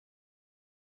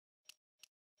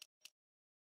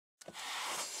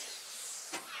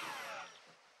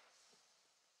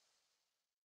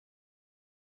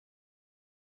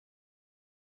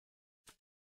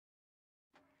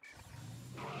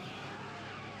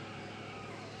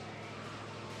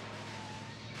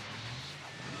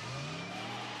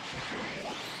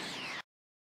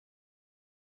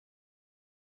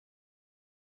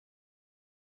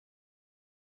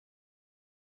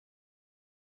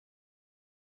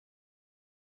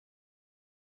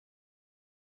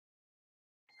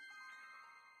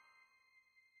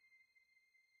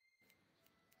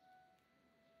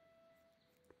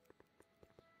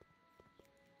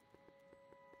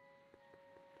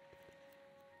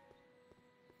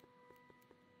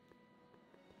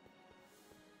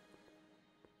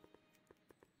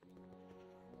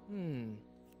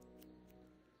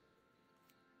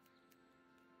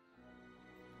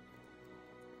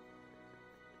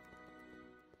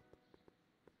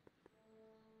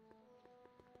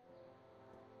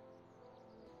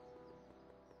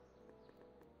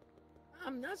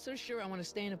I'm not so sure I want to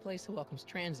stay in a place that welcomes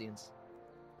transients.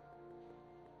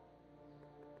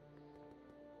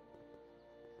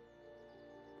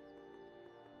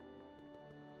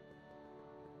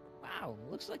 Wow,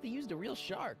 looks like they used a real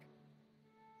shark.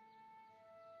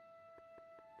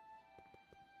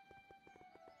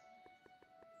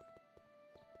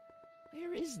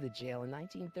 Where is the jail in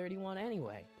 1931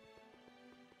 anyway?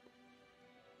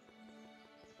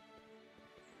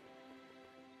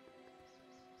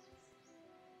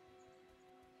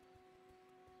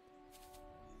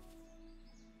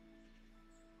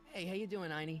 Hey, how you doing,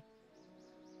 Einie?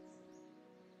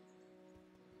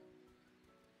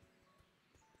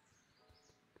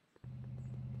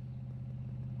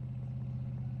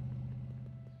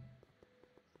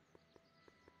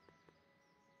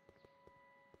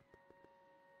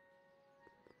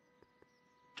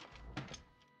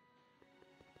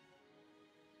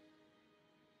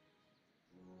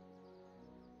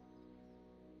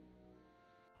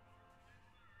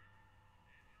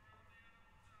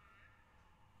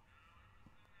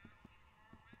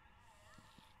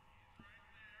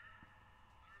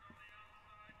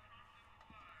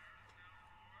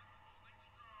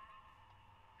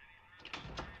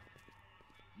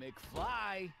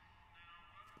 McFly!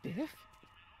 Biff?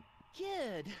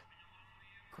 Kid!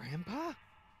 Grandpa?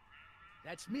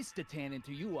 That's Mr. Tannen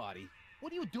to you, Artie.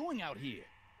 What are you doing out here?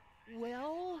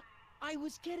 Well, I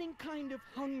was getting kind of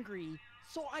hungry,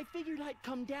 so I figured I'd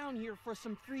come down here for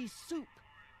some free soup.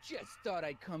 Just thought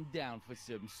I'd come down for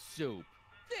some soup.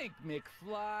 Think,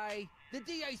 McFly. The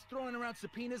DA's throwing around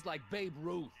subpoenas like Babe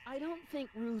Ruth. I don't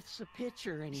think Ruth's a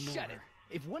pitcher anymore. Shut it!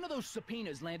 If one of those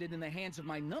subpoenas landed in the hands of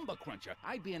my number cruncher,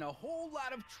 I'd be in a whole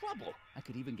lot of trouble. I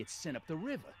could even get sent up the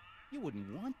river. You wouldn't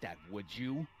want that, would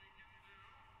you?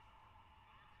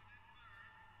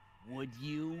 Would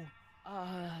you?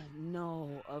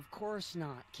 No, of course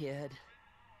not, kid.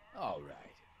 All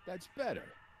right, that's better.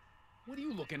 What are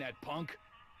you looking at, punk?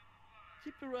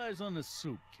 Keep your eyes on the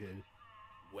soup, kid.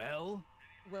 Well?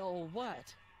 Well,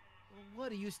 what?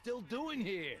 What are you still doing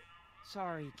here?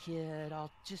 Sorry, kid. I'll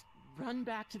just run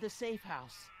back to the safe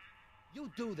house.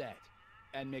 You do that.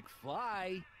 And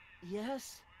McFly,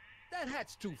 Yes? that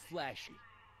hat's too flashy.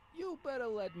 You better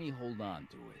let me hold on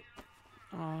to it.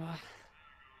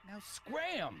 Now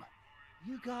scram!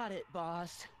 You got it,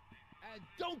 boss. And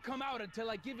don't come out until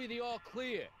I give you the all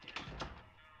clear.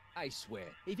 I swear,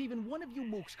 if even one of you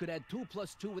mooks could add 2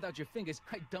 + 2 without your fingers,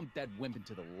 I'd dump that wimp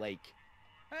into the lake.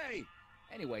 Hey!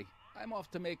 Anyway, I'm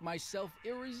off to make myself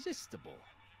irresistible.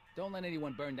 Don't let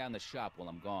anyone burn down the shop while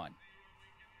I'm gone.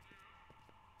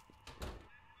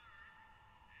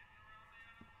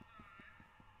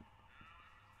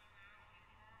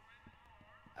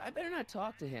 I better not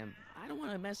talk to him. I don't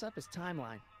want to mess up his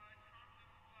timeline.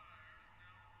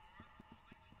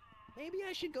 Maybe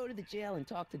I should go to the jail and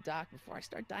talk to Doc before I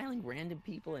start dialing random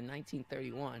people in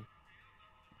 1931.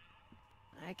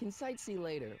 I can sightsee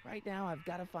later. Right now, I've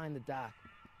got to find the Doc.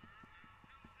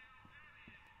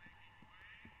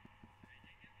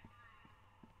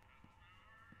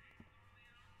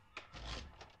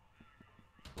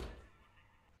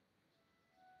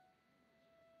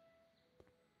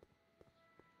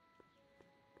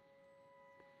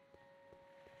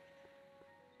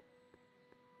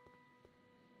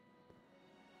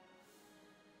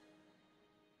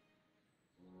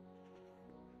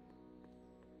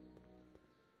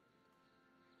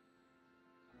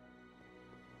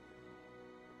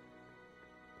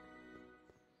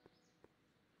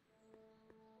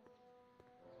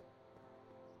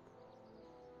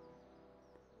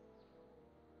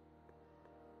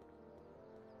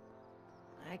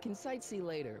 I can sightsee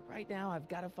later. Right now, I've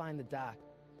got to find the Doc.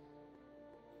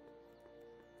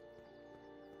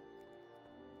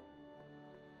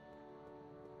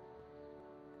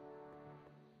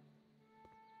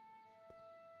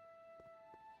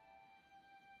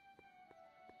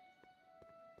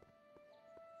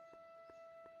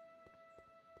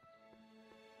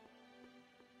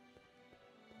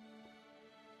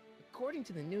 According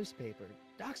to the newspaper,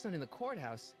 Doc's not in the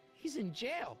courthouse. He's in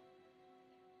jail.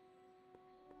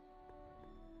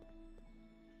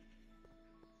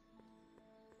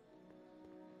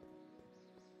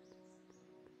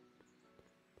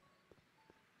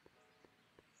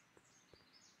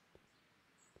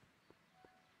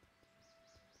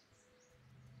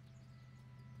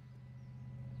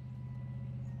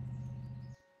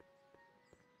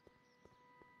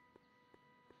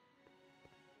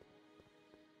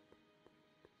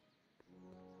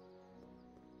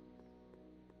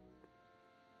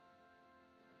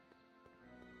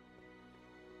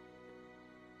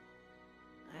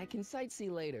 I can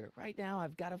sightsee later. Right now,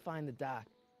 I've got to find the Doc.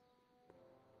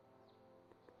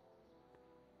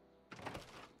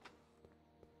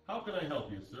 How can I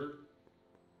help you, sir?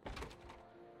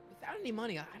 Without any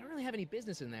money, I don't really have any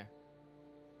business in there.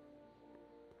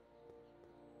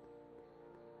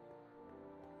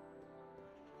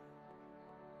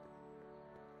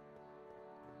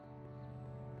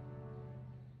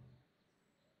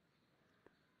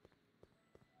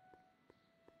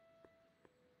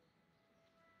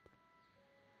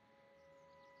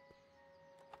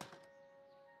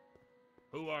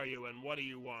 Who are you and what do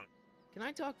you want? Can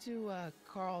I talk to,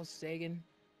 Carl Sagan?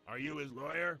 Are you his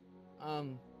lawyer?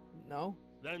 No.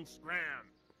 Then scram.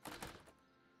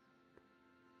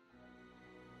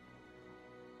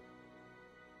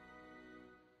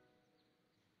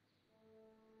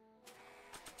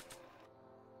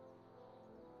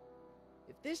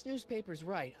 If this newspaper's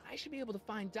right, I should be able to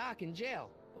find Doc in jail.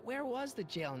 But where was the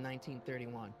jail in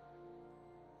 1931?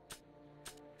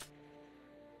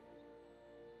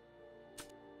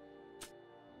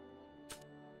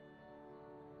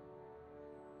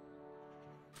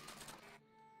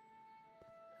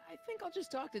 I think I'll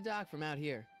just talk to Doc from out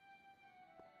here.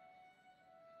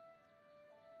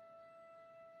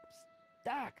 Psst,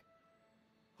 Doc!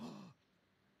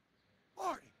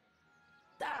 Marty,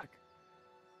 Doc!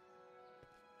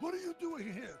 what are you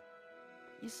doing here?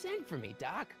 You sent for me,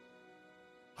 Doc.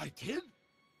 I did?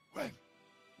 When?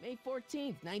 May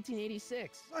 14th,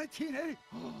 1986. 1980?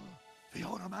 The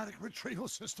automatic retrieval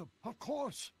system, of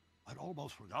course. I'd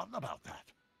almost forgotten about that.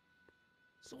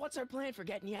 So what's our plan for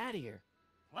getting you out of here?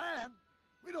 Plan?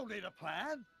 We don't need a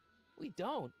plan. We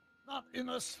don't. Not in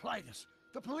the slightest.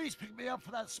 The police picked me up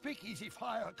for that speakeasy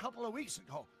fire a couple of weeks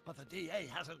ago, but the DA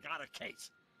hasn't got a case.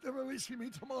 They're releasing me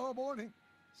tomorrow morning.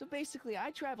 So basically,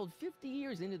 I traveled 50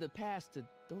 years into the past to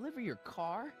deliver your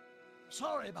car?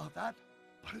 Sorry about that,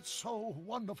 but it's so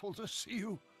wonderful to see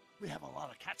you. We have a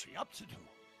lot of catching up to do.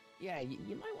 Yeah,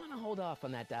 you might want to hold off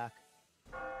on that, Doc.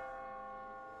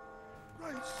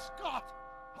 Great Scott!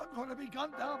 I'm going to be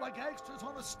gunned down by gangsters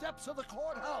on the steps of the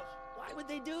courthouse. Why would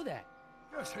they do that?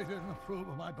 Guess they didn't approve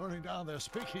of my burning down their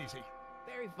speakeasy.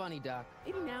 Very funny, Doc.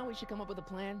 Maybe now we should come up with a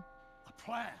plan? A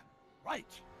plan? Right.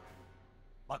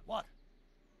 But what?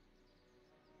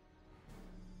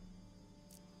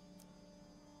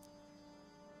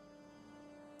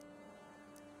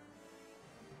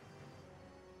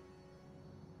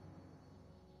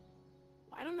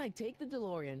 Why don't I take the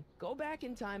DeLorean, go back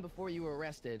in time before you were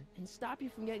arrested, and stop you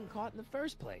from getting caught in the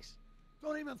first place?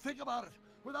 Don't even think about it.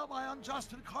 Without my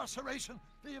unjust incarceration,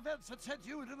 the events that sent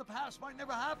you into the past might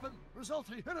never happen,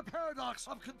 resulting in a paradox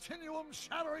of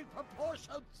continuum-shattering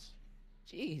proportions.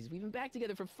 Jeez, we've been back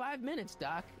together for 5 minutes,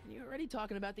 Doc, and you're already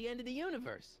talking about the end of the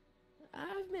universe.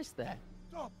 I've missed that.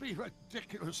 Don't be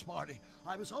ridiculous, Marty.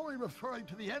 I was only referring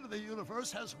to the end of the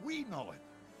universe as we know it.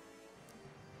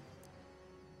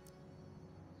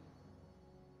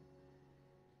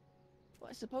 Well,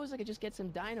 I suppose I could just get some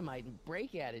dynamite and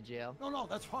break you out of jail. No,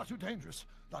 that's far too dangerous.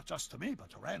 Not just to me, but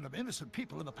to random innocent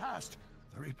people in the past.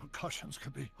 The repercussions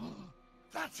could be...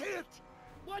 That's it!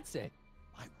 What's it?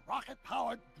 My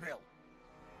rocket-powered drill.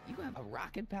 You have a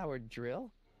rocket-powered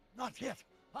drill? Not yet.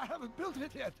 I haven't built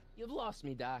it yet. You've lost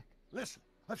me, Doc. Listen,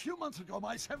 a few months ago,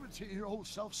 my 17-year-old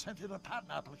self sent in a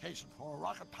patent application for a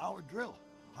rocket-powered drill.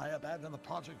 I abandoned the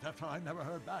project after I never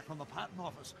heard back from the patent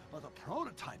office, but the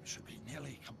prototype should be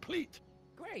nearly complete.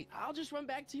 Great, I'll just run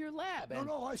back to your lab and...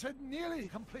 No, I said nearly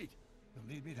complete.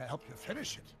 You'll need me to help you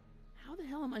finish it. How the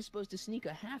hell am I supposed to sneak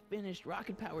a half-finished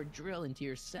rocket-powered drill into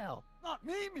your cell? Not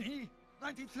me!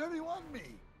 1931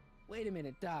 me! Wait a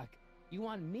minute, Doc. You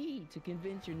want me to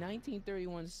convince your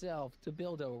 1931 self to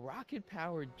build a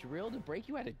rocket-powered drill to break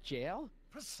you out of jail?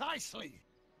 Precisely!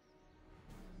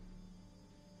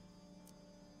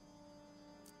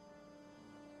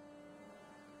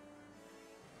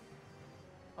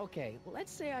 Okay, well,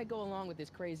 let's say I go along with this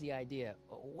crazy idea.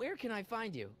 Where can I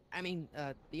find you? I mean,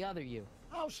 the other you.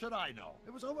 How should I know?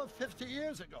 It was over 50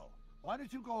 years ago. Why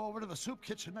don't you go over to the soup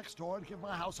kitchen next door and give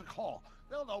my house a call?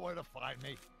 They'll know where to find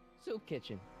me. Soup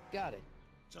kitchen. Got it.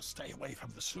 Just stay away from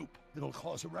the soup. It'll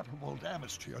cause irreparable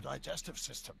damage to your digestive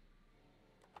system.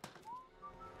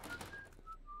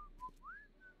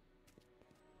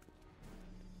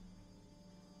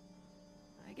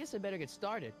 I guess I better get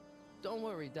started. Don't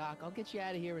worry, Doc. I'll get you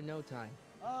out of here in no time.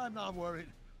 I'm not worried.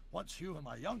 Once you and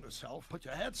my younger self put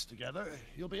your heads together,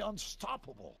 you'll be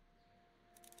unstoppable.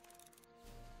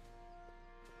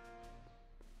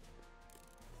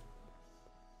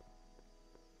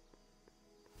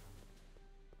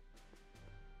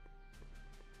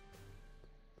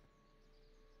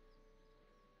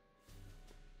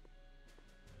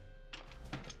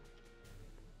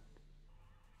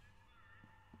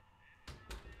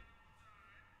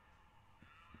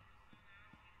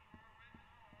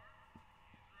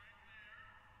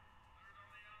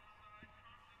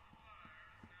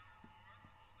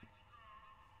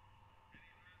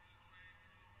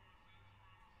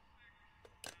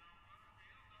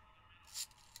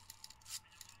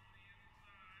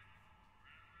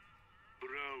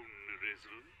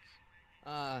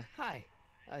 StrezzedOutz? Hi.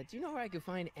 Do you know where I could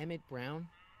find Emmett Brown?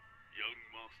 Young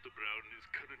Master Brown is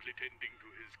currently tending to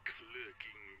his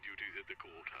clerking duties at the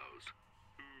courthouse.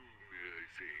 Who, may I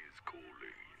say, is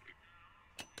calling?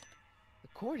 The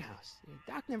courthouse?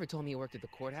 Doc never told me he worked at the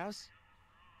courthouse.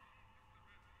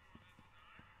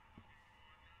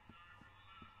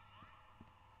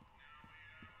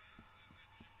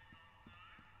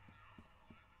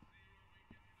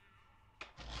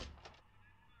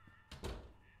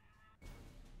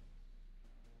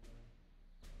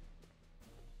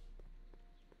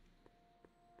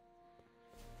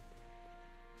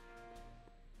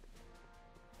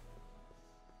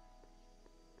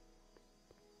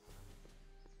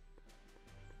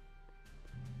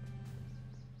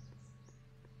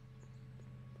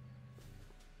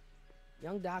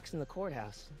 Young Doc's in the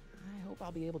courthouse. I hope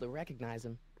I'll be able to recognize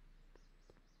him.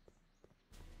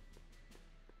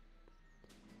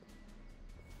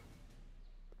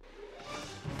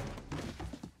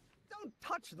 Don't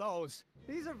touch those!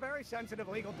 These are very sensitive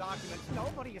legal documents.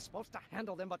 Nobody is supposed to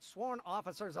handle them but sworn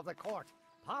officers of the court.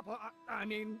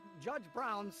 Judge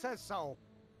Brown says so.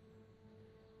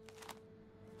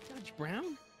 Judge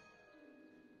Brown?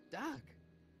 Doc.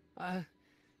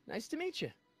 Nice to meet you.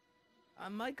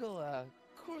 I'm Michael,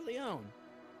 Corleone.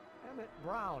 Emmett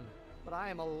Brown. But I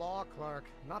am a law clerk,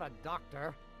 not a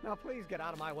doctor. Now please get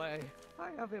out of my way. I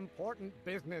have important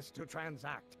business to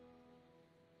transact.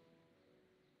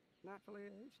 Naturally,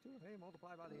 h2 of A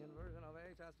multiplied by the inversion of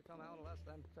H has to come out less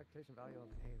than expectation value of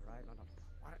A, right? No.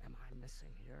 What am I missing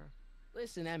here?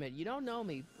 Listen, Emmett, you don't know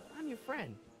me, but I'm your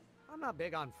friend. I'm not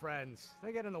big on friends.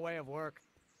 They get in the way of work.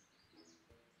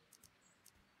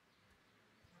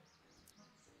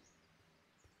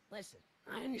 Listen,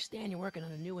 I understand you're working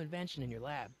on a new invention in your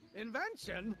lab.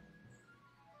 Invention?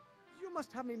 You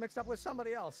must have me mixed up with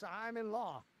somebody else. I'm in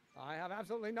law. I have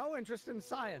absolutely no interest in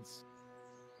science.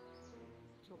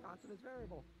 So constant is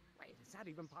variable. Wait, is that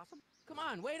even possible? Come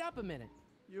on, wait up a minute.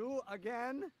 You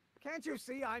again? Can't you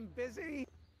see I'm busy?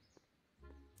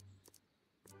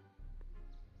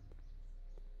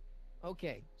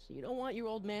 Okay, so you don't want your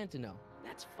old man to know.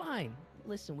 That's fine.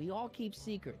 Listen, we all keep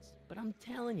secrets. But I'm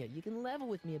telling you, you can level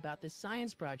with me about this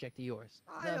science project of yours.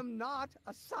 I am not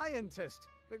a scientist.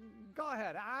 Go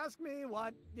ahead, ask me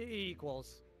what E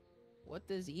equals. What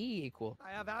does E equal?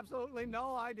 I have absolutely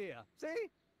no idea. See?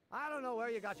 I don't know where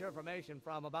you got your information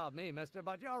from about me, mister,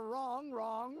 but you're wrong.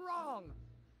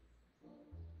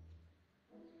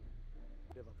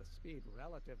 Of the speed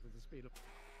relative to the speed of...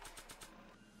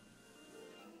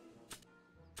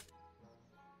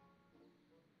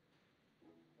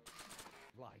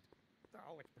 light.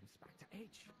 Oh, it brings back to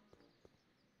H.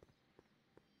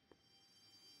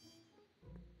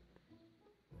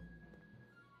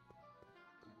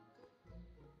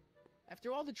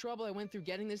 After all the trouble I went through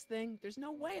getting this thing, there's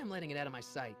no way I'm letting it out of my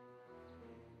sight.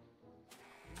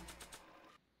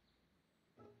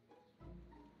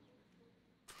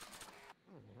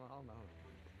 Oh, no.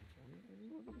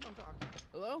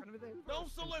 Hello? No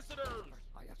solicitors!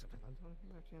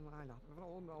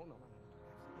 Oh, no.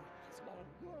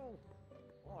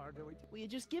 Or do we... Will you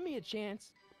just give me a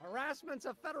chance? Harassment's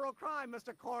a federal crime,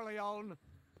 Mr. Corleone.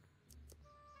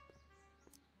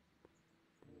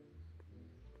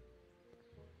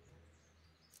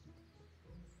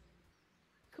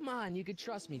 Come on, you could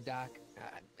trust me, Doc.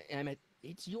 Emmett,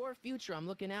 it's your future I'm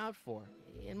looking out for,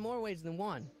 in more ways than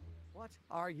one. What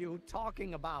are you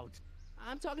talking about?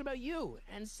 I'm talking about you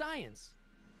and science.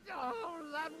 Oh,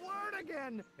 that word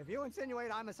again! If you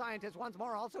insinuate I'm a scientist once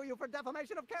more, I'll sue you for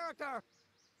defamation of character!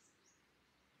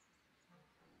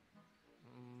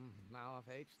 Now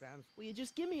if H stands... Will you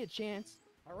just give me a chance?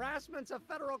 Harassment's a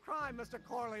federal crime, Mr.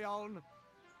 Corleone!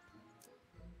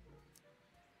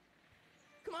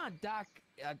 Come on, Doc.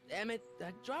 Emmett,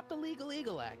 drop the Legal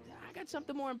Eagle Act. I got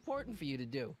something more important for you to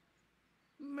do.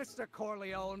 Mr.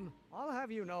 Corleone, I'll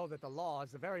have you know that the law is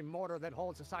the very mortar that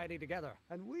holds society together,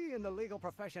 and we in the legal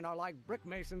profession are like brick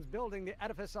masons building the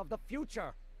edifice of the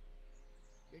future.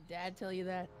 Your dad tell you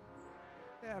that?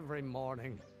 Every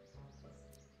morning.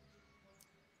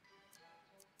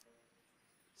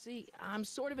 See, I'm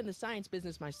sort of in the science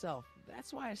business myself.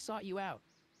 That's why I sought you out.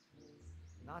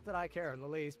 Not that I care in the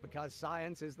least, because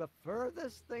science is the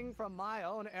furthest thing from my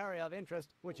own area of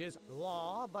interest, which is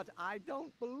law, but I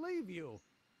don't believe you.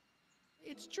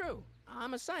 It's true.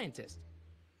 I'm a scientist.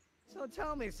 So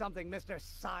tell me something, Mr.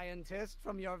 Scientist,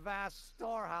 from your vast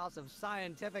storehouse of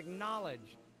scientific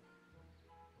knowledge.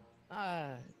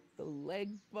 The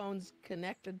leg bone's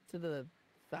connected to the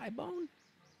thigh bone?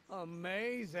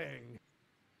 Amazing.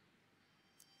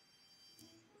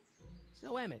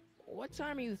 So, Emmett, what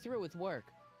time are you through with work?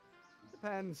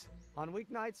 Depends. On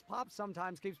weeknights, Pop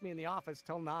sometimes keeps me in the office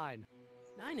till 9.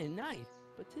 9 at night?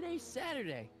 But today's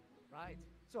Saturday. Right.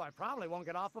 So I probably won't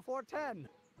get off before 10.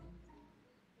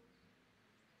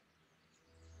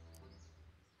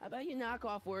 How about you knock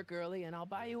off work early and I'll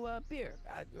buy you a beer,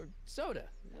 or soda.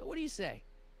 What do you say?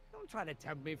 Don't try to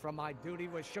tempt me from my duty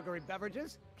with sugary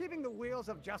beverages. Keeping the wheels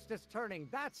of justice turning,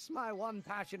 that's my one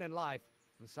passion in life.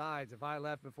 Besides, if I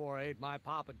left before 8, my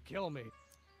pop would kill me.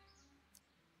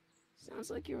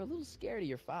 Sounds like you're a little scared of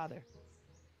your father.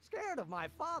 Scared of my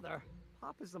father?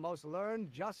 Pop is the most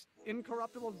learned, just,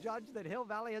 incorruptible judge that Hill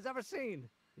Valley has ever seen.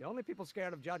 The only people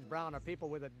scared of Judge Brown are people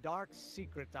with a dark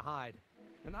secret to hide.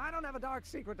 And I don't have a dark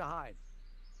secret to hide.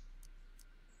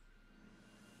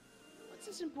 What's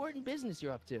this important business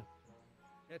you're up to?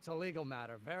 It's a legal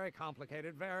matter, very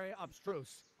complicated, very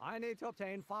abstruse. I need to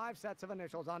obtain 5 sets of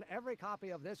initials on every copy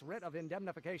of this writ of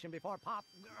indemnification before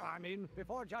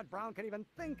before Judge Brown can even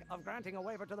think of granting a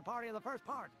waiver to the party of the first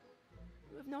part.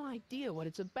 You have no idea what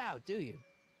it's about, do you?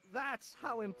 That's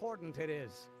how important it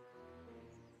is.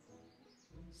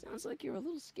 Sounds like you're a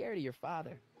little scared of your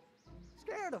father.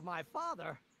 Scared of my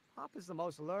father? Pop is the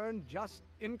most learned, just,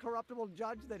 incorruptible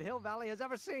judge that Hill Valley has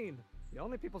ever seen. The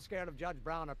only people scared of Judge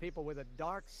Brown are people with a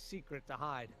dark secret to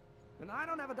hide. And I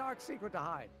don't have a dark secret to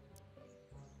hide.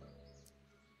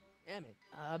 Emmett,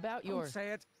 about your... Don't say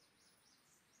it.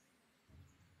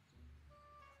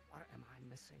 What am I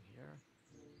missing here?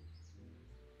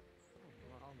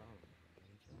 Oh, well, no.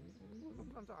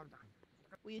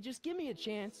 Will you just give me a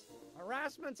chance?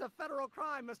 Harassment's a federal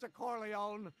crime, Mr.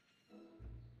 Corleone.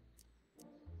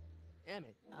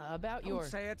 Emmett, about your...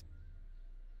 Don't say it.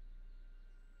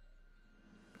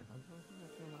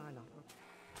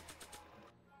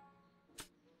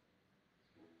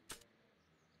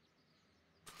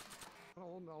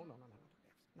 Oh, no.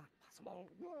 It's not possible.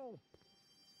 No.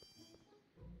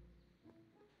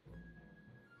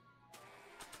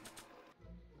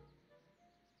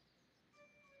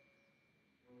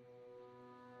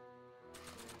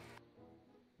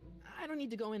 I don't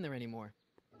need to go in there anymore.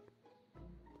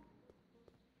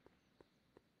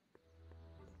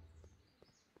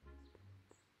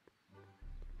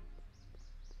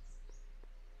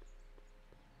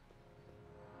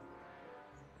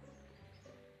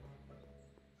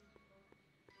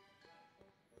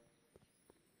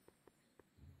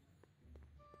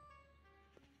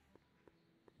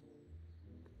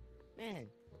 Man,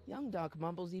 young Doc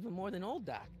mumbles even more than old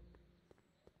Doc.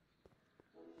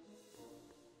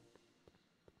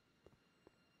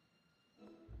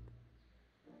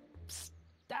 Psst,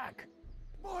 Doc!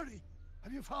 Marty,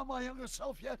 have you found my younger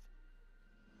self yet?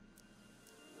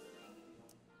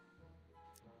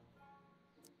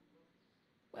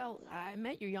 Well, I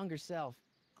met your younger self,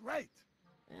 Great.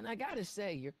 and I gotta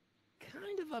say, you're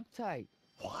kind of uptight.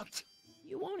 What?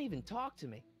 You won't even talk to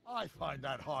me. I find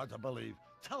that hard to believe.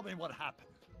 Tell me what happened.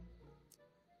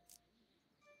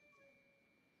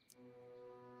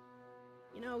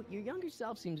 You know, your younger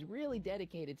self seems really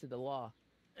dedicated to the law.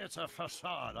 It's a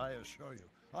facade, I assure you.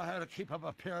 I had to keep up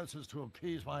appearances to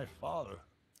appease my father.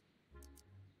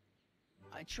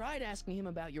 I tried asking him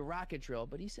about your rocket drill,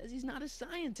 but he says he's not a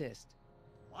scientist.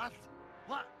 What?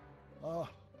 What?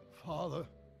 Father.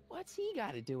 What's he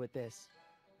got to do with this?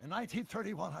 In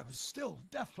 1931, I was still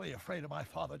deathly afraid of my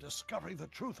father discovering the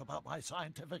truth about my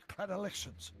scientific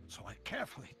predilections, so I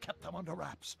carefully kept them under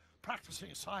wraps,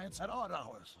 practicing science at odd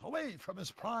hours, away from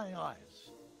his prying eyes.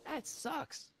 That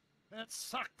sucks. It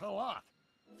sucked a lot.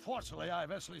 Fortunately, I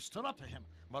eventually stood up to him,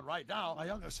 but right now, my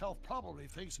younger self probably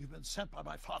thinks you've been sent by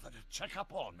my father to check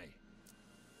up on me.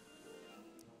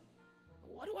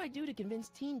 What do I do to convince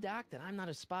Team Doc that I'm not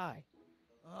a spy?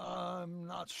 I'm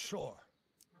not sure.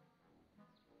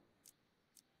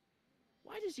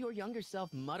 Why does your younger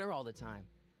self mutter all the time?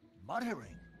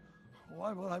 Muttering?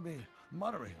 Why would I be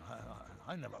muttering?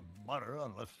 I never mutter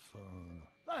unless...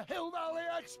 The Hill Valley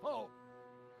Expo!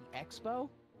 The Expo?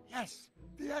 Yes,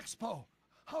 the Expo!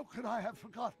 How could I have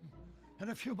forgotten? In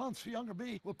a few months, the younger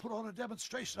me will put on a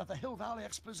demonstration at the Hill Valley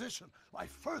Exposition, my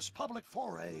first public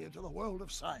foray into the world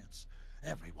of science.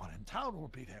 Everyone in town will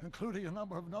be there, including a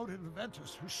number of noted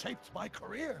inventors who shaped my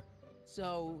career.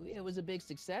 So, it was a big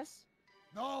success?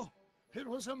 No, it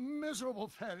was a miserable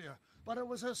failure, but it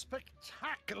was a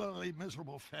spectacularly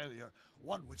miserable failure,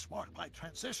 one which marked my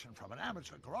transition from an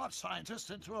amateur garage scientist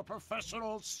into a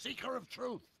professional seeker of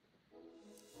truth.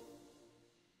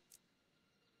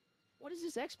 What does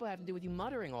this expo have to do with you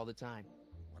muttering all the time?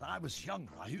 When I was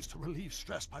younger, I used to relieve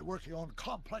stress by working on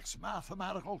complex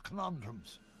mathematical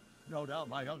conundrums. No doubt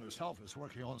my younger self is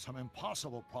working on some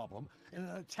impossible problem in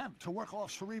an attempt to work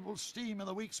off cerebral steam in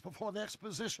the weeks before the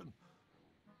exposition.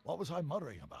 What was I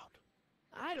muttering about?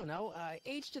 I don't know,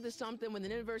 h to the something with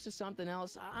an inverse of something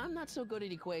else. I'm not so good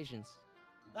at equations.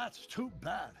 That's too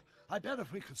bad. I bet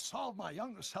if we could solve my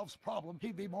younger self's problem,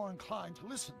 he'd be more inclined to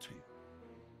listen to you.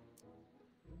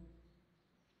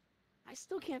 I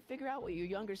still can't figure out what your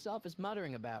younger self is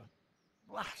muttering about.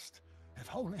 Blast! If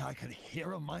only I could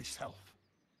hear him myself.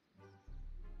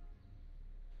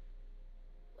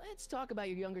 Let's talk about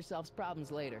your younger self's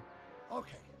problems later.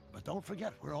 Okay, but don't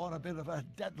forget we're on a bit of a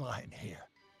deadline here.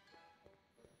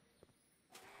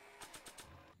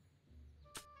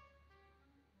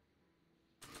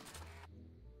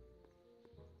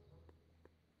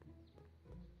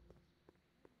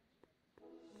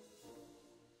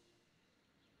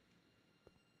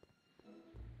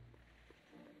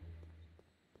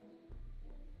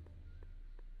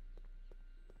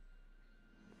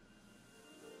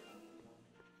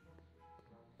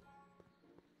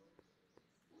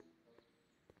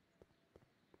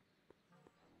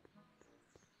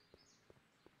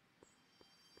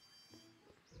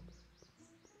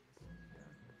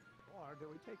 Or do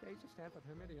we take H to stand for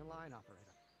Hermitian line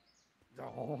operator?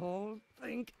 Don't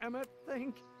think, Emmett,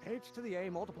 think. H to the A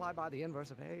multiplied by the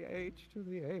inverse of A. H to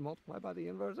the A multiplied by the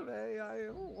inverse of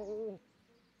A.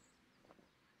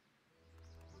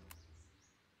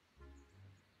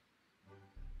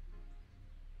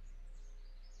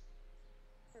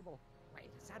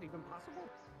 Wait, is that even possible?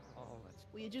 Oh, let's...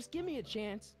 Will you just give me a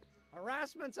chance?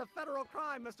 Harassment's a federal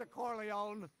crime, Mr.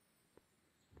 Corleone.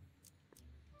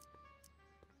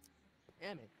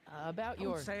 Emmett, about Don't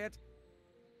your... say it.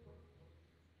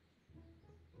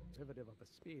 Derivative of the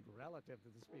speed relative to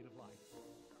the speed of light.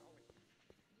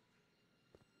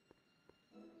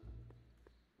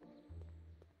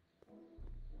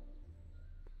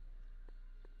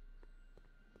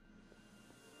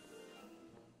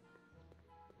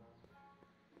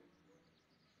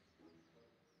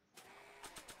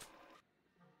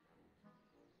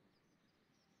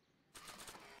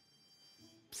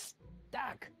 Psst,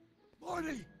 Doc!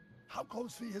 Morty, how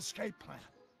goes the escape plan?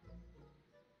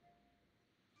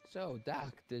 So,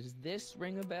 Doc, does this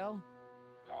ring a bell?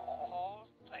 Oh,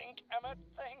 think, Emmett,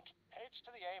 think. H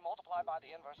to the A multiplied by the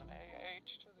inverse of A.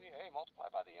 H to the A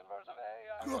multiplied by the inverse of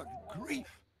A. Good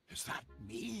grief! Is that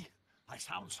me? I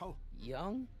sound so...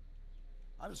 Young?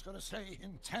 I was gonna say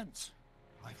intense.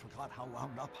 I forgot how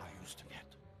wound up I used to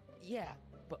get. Yeah,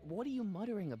 but what are you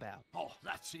muttering about? Oh,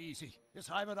 that's easy. It's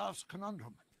Ivanhoff's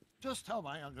conundrum. Just tell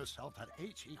my younger self that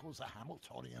H equals a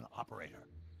Hamiltonian operator.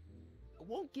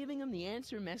 Won't giving him the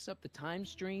answer mess up the time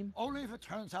stream? Only if it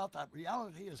turns out that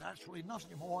reality is actually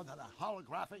nothing more than a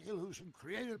holographic illusion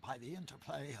created by the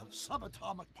interplay of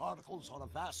subatomic particles on a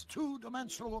vast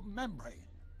two-dimensional membrane.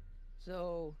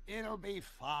 So... It'll be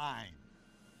fine.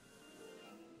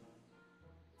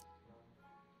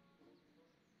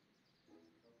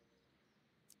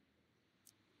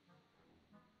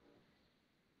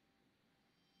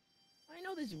 I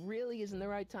know this really isn't the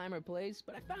right time or place,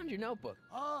 but I found your notebook.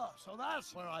 Ah, so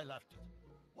that's where I left it.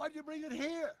 Why'd you bring it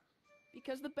here?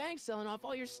 Because the bank's selling off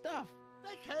all your stuff.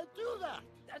 They can't do that.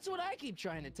 That's what I keep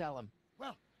trying to tell them.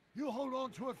 Well, you hold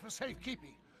on to it for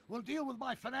safekeeping. We'll deal with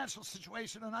my financial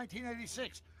situation in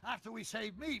 1986 after we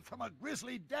save me from a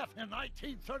grisly death in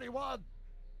 1931.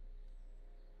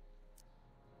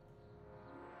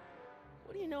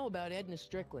 What do you know about Edna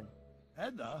Strickland?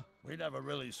 Edna? We never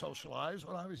really socialized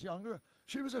when I was younger.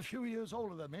 She was a few years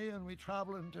older than me, and we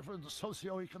traveled in different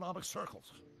socioeconomic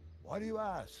circles. Why do you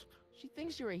ask? She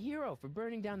thinks you're a hero for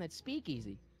burning down that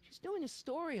speakeasy. She's doing a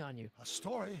story on you. A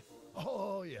story?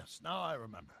 Oh, yes, now I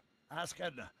remember. Ask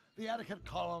Edna, the etiquette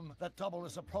column that doubled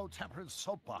as a pro-temperance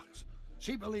soapbox.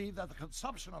 She believed that the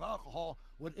consumption of alcohol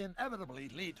would inevitably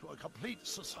lead to a complete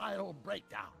societal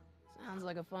breakdown. Sounds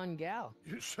like a fun gal.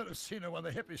 You should have seen her when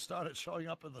the hippies started showing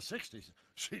up in the 60s.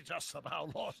 She just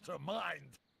about lost her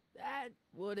mind. That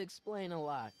would explain a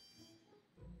lot.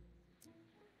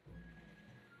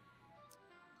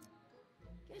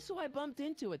 Guess who I bumped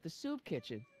into at the soup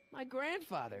kitchen? My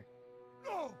grandfather.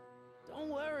 No! Don't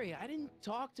worry, I didn't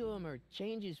talk to him or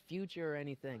change his future or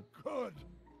anything. Good.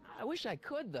 I wish I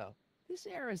could, though. This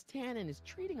era's tannin is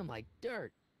treating him like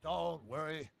dirt. Don't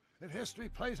worry. If history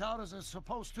plays out as it's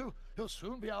supposed to, he'll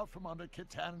soon be out from under Kit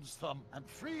Tannen's thumb and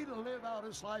free to live out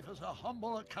his life as a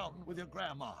humble accountant with your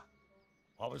grandma.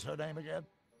 What was her name again?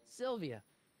 Sylvia.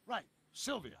 Right,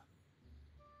 Sylvia.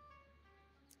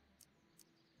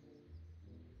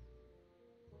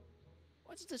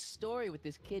 What's the story with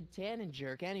this kid Tannen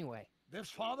jerk anyway? Biff's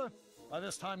father? By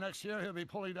this time next year, he'll be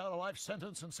pulling down a life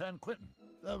sentence in San Quentin.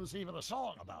 There was even a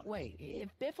song about it. Wait, if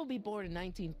Biff will be born in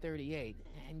 1938,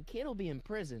 and Kid will be in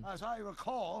prison... As I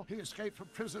recall, he escaped from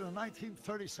prison in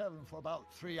 1937 for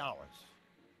about 3 hours.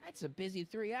 That's a busy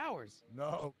 3 hours.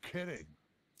 No kidding.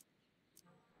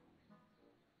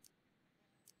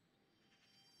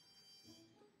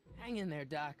 Hang in there,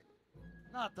 Doc.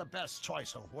 Not the best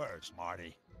choice of words,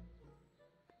 Marty.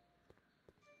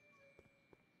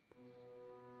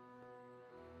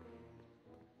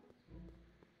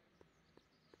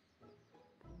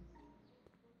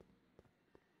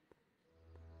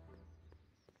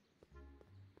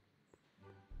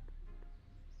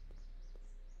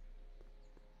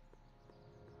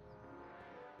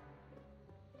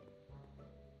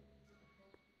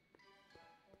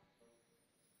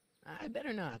 I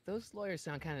better not. Those lawyers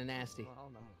sound kind of nasty.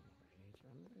 Well, no.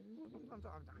 I'm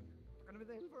gonna be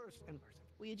the inverse.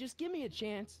 Will you just give me a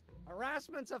chance?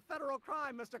 Harassment's a federal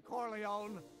crime, Mr.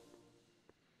 Corleone.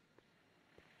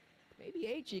 Maybe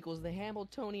H equals the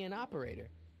Hamiltonian operator.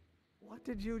 What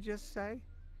did you just say?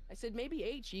 I said maybe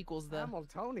H equals the...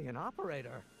 Hamiltonian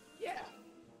operator. Yeah.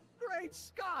 Great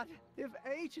Scott! If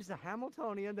H is a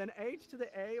Hamiltonian, then H to the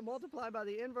A multiplied by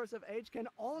the inverse of H can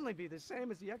only be the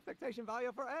same as the expectation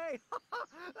value for A.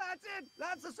 That's it!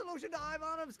 That's the solution to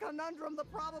Ivanov's conundrum, the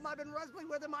problem I've been wrestling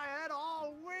with in my head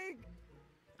all week!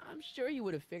 I'm sure you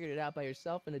would have figured it out by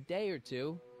yourself in a day or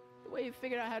two. The way you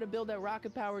figured out how to build that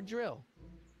rocket-powered drill.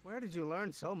 Where did you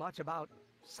learn so much about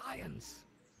science?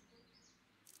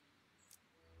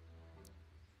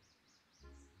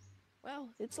 Well,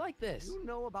 it's like this. You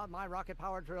know about my rocket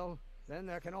power drill? Then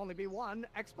there can only be one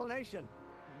explanation.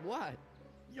 What?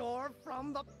 You're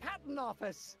from the patent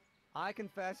office. I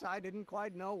confess I didn't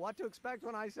quite know what to expect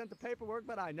when I sent the paperwork,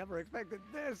 but I never expected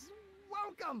this.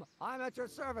 Welcome! I'm at your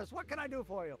service. What can I do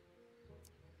for you?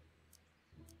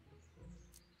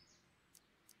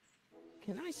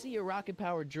 Can I see your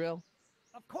rocket-powered drill?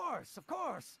 Of course, of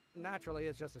course. Naturally,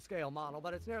 it's just a scale model,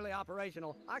 but it's nearly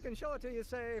operational. I can show it to you,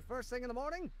 say, first thing in the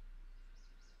morning.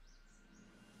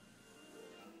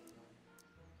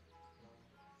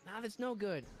 Nah, that's no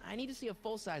good. I need to see a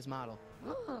full-size model.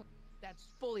 That's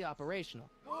fully operational.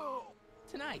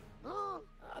 Tonight.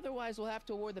 Otherwise, we'll have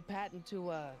to award the patent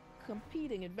to a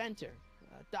competing inventor,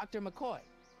 Dr. McCoy.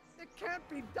 It can't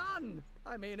be done!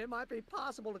 I mean, it might be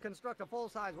possible to construct a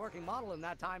full-size working model in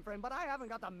that time frame, but I haven't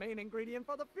got the main ingredient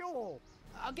for the fuel.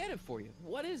 I'll get it for you.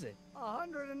 What is it?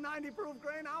 190 proof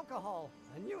grain alcohol.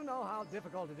 And you know how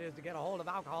difficult it is to get a hold of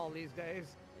alcohol these days.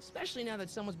 Especially now that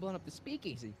someone's blown up the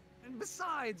speakeasy. And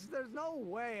besides, there's no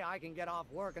way I can get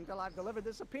off work until I've delivered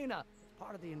the subpoena. It's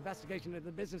part of the investigation into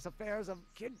the business affairs of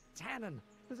Kid Tannen.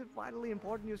 Is it vitally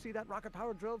important you see that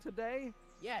rocket-powered drill today?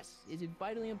 Yes. Is it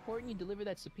vitally important you deliver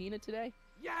that subpoena today?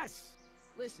 Yes!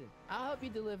 Listen, I'll help you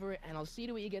deliver it, and I'll see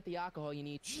to it you get the alcohol you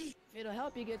need. It'll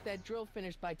help you get that drill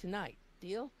finished by tonight.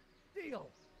 Deal? Deal.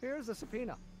 Here's the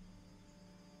subpoena.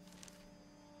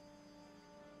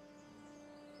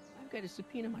 I've got to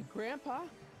subpoena my grandpa?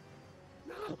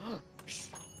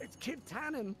 It's Kid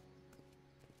Tannen.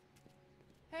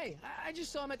 Hey, I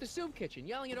just saw him at the soup kitchen,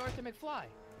 yelling at Arthur McFly.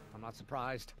 I'm not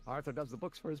surprised. Arthur does the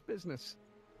books for his business.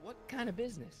 What kind of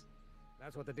business?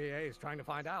 That's what the DA is trying to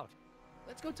find out.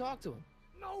 Let's go talk to him.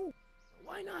 No!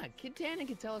 Why not? Kid Tannen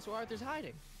can tell us where Arthur's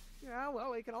hiding. Yeah,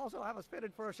 well, he can also have us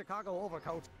fitted for a Chicago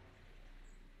overcoat.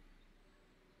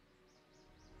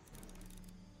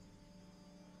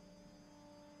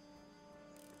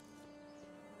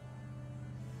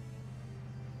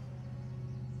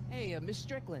 Hey, Miss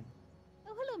Strickland.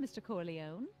 Oh, hello, Mr.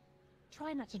 Corleone.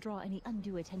 Try not to draw any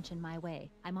undue attention my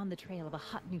way. I'm on the trail of a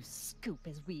hot new scoop,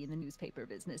 as we in the newspaper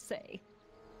business say.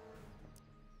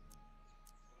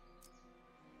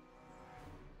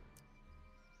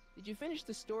 Did you finish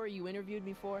the story you interviewed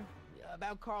me for?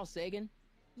 About Carl Sagan?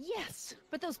 Yes,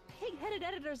 but those pig-headed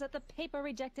editors at the paper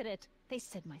rejected it. They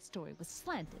said my story was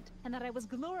slanted, and that I was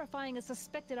glorifying a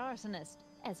suspected arsonist.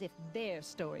 As if their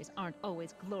stories aren't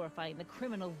always glorifying the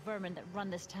criminal vermin that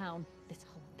run this town. This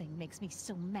whole thing makes me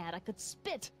so mad I could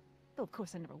spit! Though of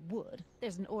course I never would.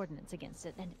 There's an ordinance against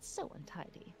it, and it's so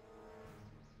untidy.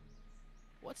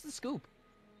 What's the scoop?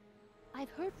 I've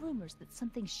heard rumors that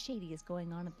something shady is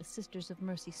going on at the Sisters of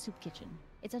Mercy soup kitchen.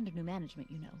 It's under new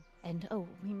management, you know. And oh,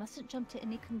 we mustn't jump to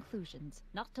any conclusions.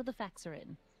 Not till the facts are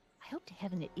in. I hope to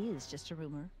heaven it is just a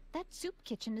rumor. That soup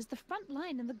kitchen is the front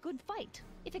line in the good fight.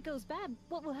 If it goes bad,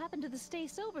 what will happen to the Stay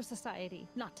Sober Society?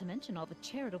 Not to mention all the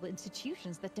charitable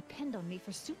institutions that depend on me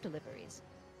for soup deliveries.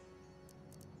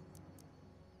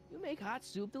 You make hot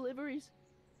soup deliveries?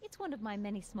 It's one of my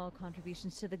many small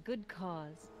contributions to the good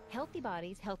cause. Healthy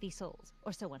bodies, healthy souls,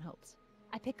 or so one hopes.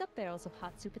 I pick up barrels of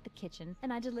hot soup at the kitchen,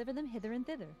 and I deliver them hither and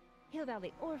thither. Hill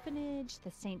Valley Orphanage,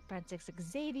 the St. Francis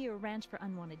Xavier Ranch for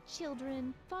Unwanted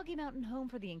Children, Foggy Mountain Home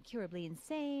for the Incurably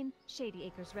Insane, Shady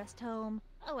Acres Rest Home.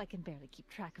 Oh, I can barely keep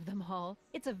track of them all.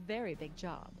 It's a very big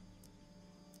job.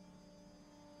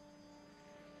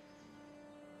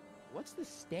 What's the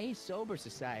Stay Sober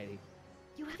Society?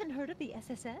 You haven't heard of the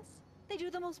SSS? They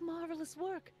do the most marvelous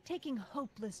work, taking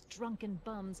hopeless drunken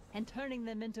bums and turning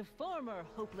them into former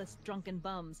hopeless drunken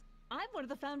bums. I'm one of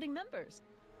the founding members.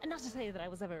 And not to say that I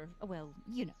was ever, well,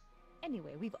 you know.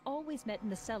 Anyway, we've always met in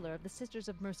the cellar of the Sisters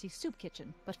of Mercy Soup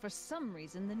Kitchen, but for some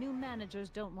reason the new managers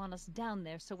don't want us down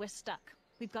there, so we're stuck.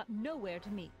 We've got nowhere to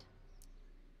meet.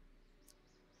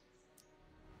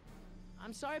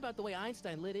 I'm sorry about the way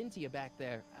Einstein lit into you back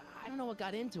there. I don't know what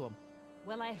got into him.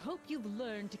 Well, I hope you've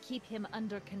learned to keep him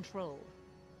under control.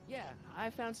 Yeah,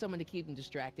 I found someone to keep him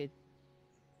distracted.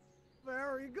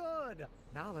 Very good.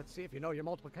 Now let's see if you know your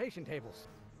multiplication tables.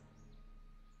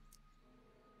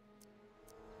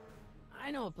 I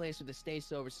know a place where the Stay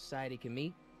Sober Society can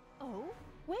meet. Oh?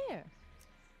 Where?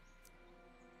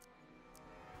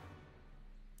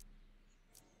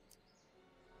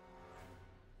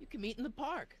 You can meet in the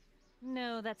park.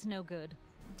 No, that's no good.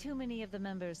 Too many of the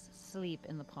members sleep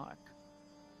in the park.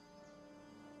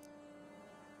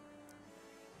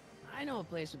 I know a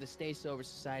place where the Stay Sober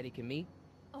Society can meet.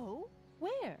 Oh?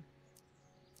 Where?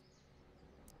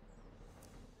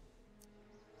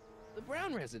 The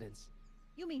Brown residence.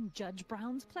 You mean Judge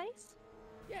Brown's place?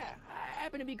 Yeah, I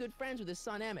happen to be good friends with his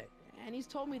son Emmett, and he's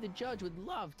told me the judge would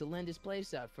love to lend his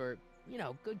place out for, you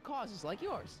know, good causes like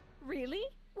yours. Really?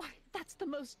 Why, that's the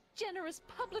most generous,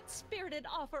 public-spirited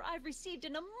offer I've received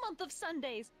in a month of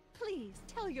Sundays. Please,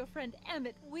 tell your friend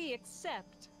Emmett we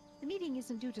accept. The meeting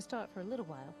isn't due to start for a little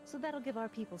while, so that'll give our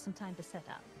people some time to set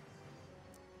up.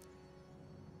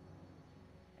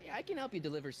 Hey, I can help you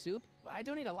deliver soup. I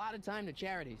donate a lot of time to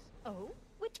charities. Oh?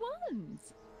 Which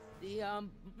ones? The,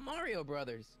 Mario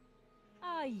Brothers.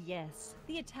 Ah, yes.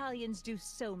 The Italians do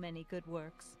so many good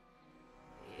works.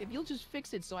 If you'll just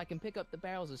fix it so I can pick up the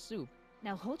barrels of soup.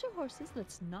 Now hold your horses,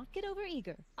 let's not get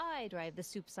over-eager. I drive the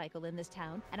soup cycle in this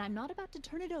town, and I'm not about to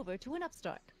turn it over to an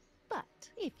upstart. But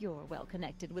if you're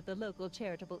well-connected with the local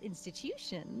charitable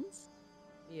institutions...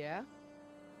 Yeah?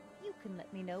 You can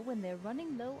let me know when they're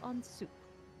running low on soup.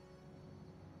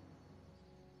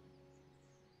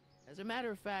 As a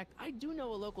matter of fact, I do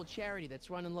know a local charity that's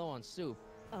running low on soup.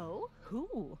 Oh?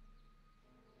 Who?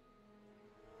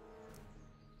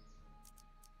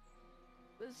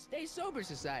 The Stay Sober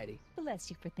Society. Bless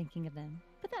you for thinking of them.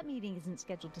 But that meeting isn't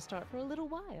scheduled to start for a little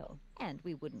while. And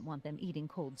we wouldn't want them eating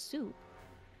cold soup.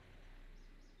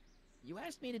 You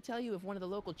asked me to tell you if one of the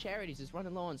local charities is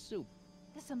running low on soup.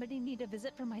 Does somebody need a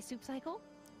visit from my soup cycle?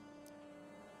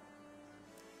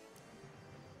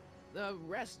 The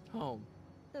rest home.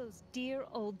 Those dear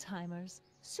old-timers.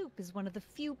 Soup is one of the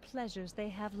few pleasures they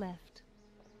have left.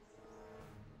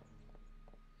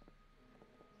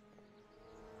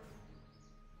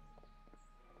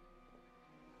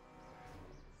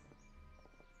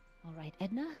 All right,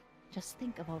 Edna, just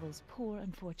think of all those poor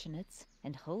unfortunates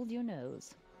and hold your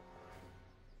nose.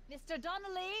 Mr.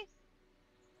 Donnelly!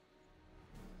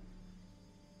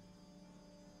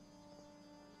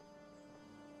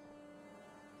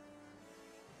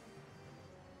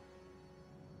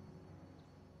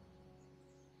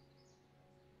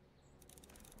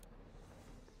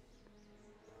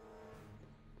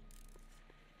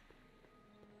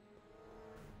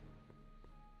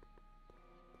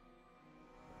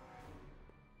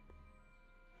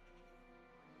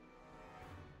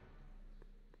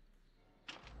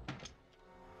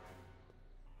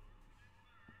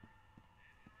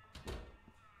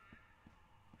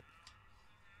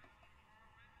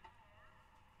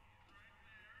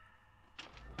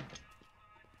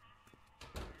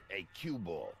 Hey, cue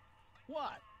ball.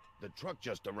 What? The truck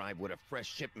just arrived with a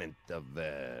fresh shipment of,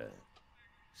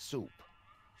 soup.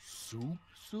 Soup?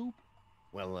 Soup?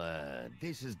 Well,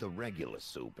 this is the regular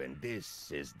soup, and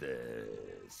this is the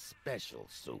special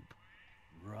soup.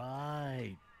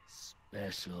 Right.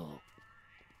 Special.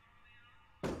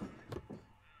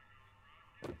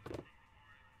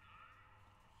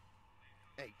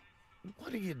 Hey,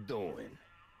 what are you doing?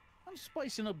 I'm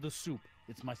spicing up the soup.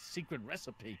 It's my secret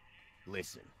recipe.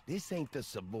 Listen, this ain't the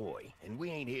Savoy, and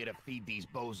we ain't here to feed these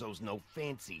bozos no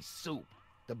fancy soup.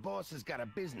 The boss has got a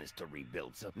business to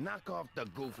rebuild, so knock off the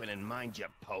goofing and mind your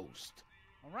post.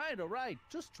 All right.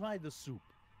 Just try the soup.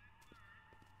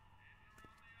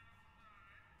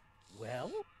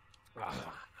 Well?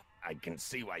 I can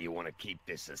see why you want to keep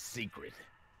this a secret.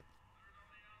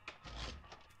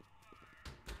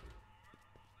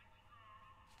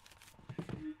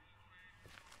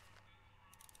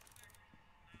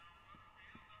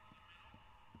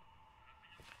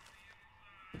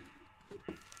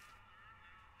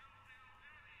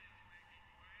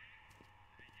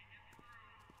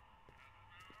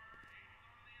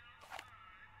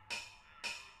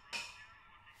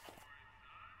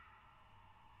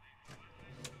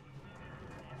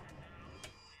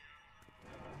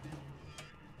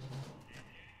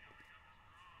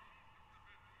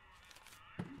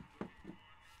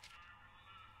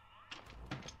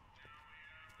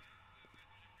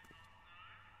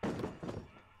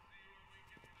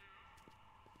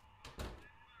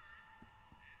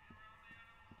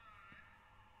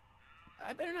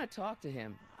 I better not talk to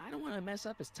him. I don't want to mess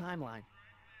up his timeline.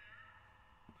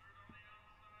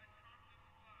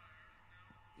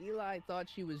 Eli thought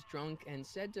she was drunk and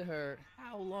said to her,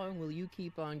 "How long will you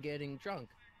keep on getting drunk?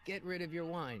 Get rid of your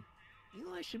wine."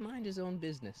 Eli should mind his own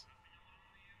business.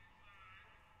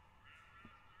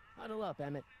 Huddle up,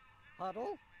 Emmett.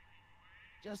 Huddle?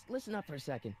 Just listen up for a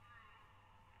second.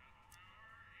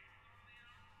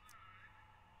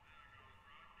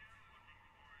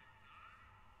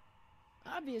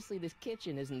 Obviously, this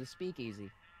kitchen isn't the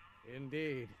speakeasy.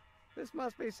 Indeed. This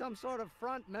must be some sort of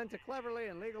front meant to cleverly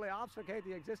and legally obfuscate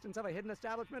the existence of a hidden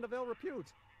establishment of ill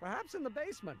repute. Perhaps in the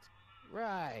basement.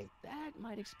 Right. That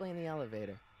might explain the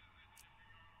elevator.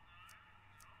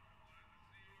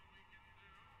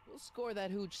 We'll score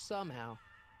that hooch somehow.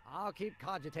 I'll keep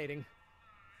cogitating.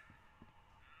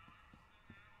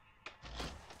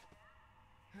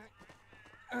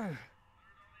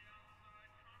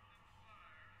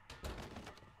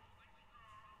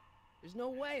 There's no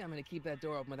way I'm gonna keep that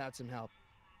door open without some help.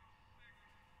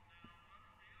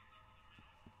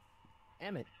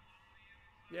 Emmett.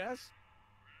 Yes?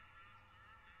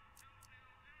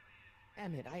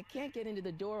 Emmett, I can't get into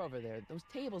the door over there. Those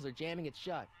tables are jamming it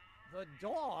shut. The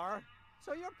door?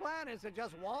 So your plan is to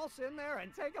just waltz in there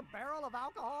and take a barrel of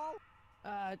alcohol?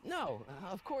 No,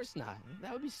 of course not.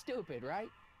 That would be stupid, right?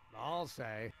 I'll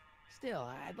say. Still,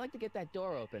 I'd like to get that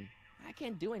door open. I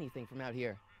can't do anything from out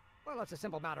here. Well, it's a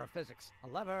simple matter of physics. A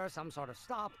lever, some sort of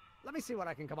stop. Let me see what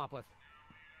I can come up with.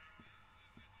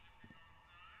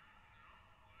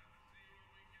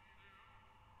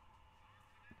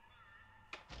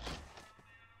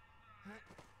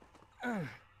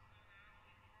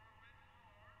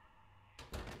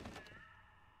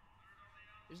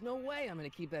 There's no way I'm gonna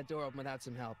keep that door open without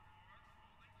some help.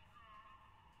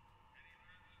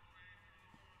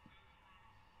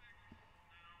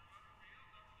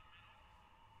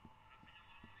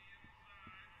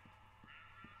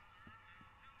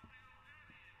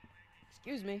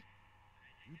 Excuse me.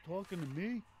 You talking to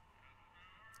me?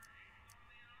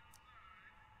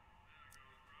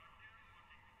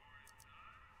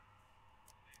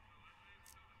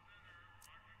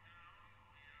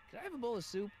 Could I have a bowl of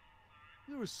soup?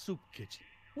 You're a soup kitchen.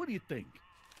 What do you think?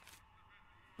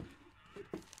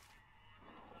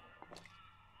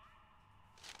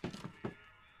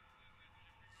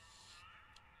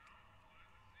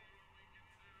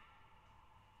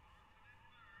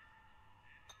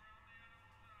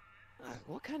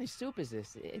 What kind of soup is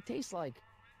this? It tastes like...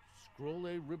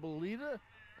 Scrolle ribolita?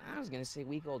 I was gonna say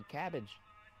week-old cabbage.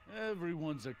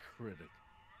 Everyone's a critic.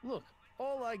 Look,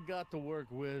 all I got to work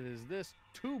with is this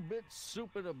 2-bit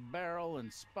soup in a barrel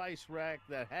and spice rack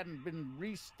that hadn't been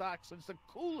restocked since the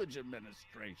Coolidge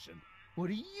administration. What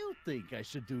do you think I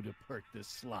should do to perk this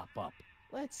slop up?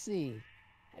 Let's see.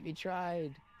 Have you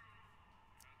tried...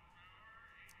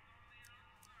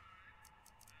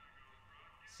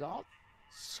 salt?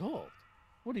 Salt?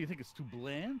 What do you think, it's too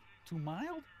bland? Too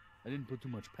mild? I didn't put too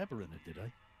much pepper in it, did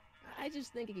I? I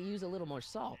just think it could use a little more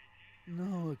salt.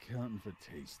 No accounting for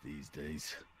taste these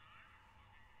days.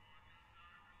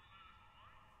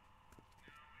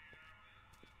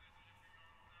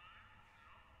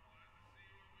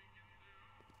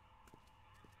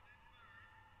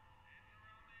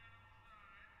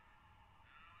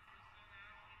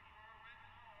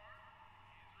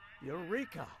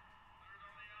 Eureka!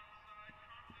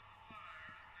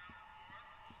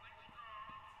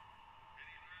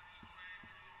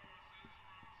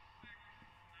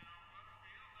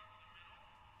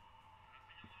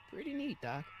 Pretty neat,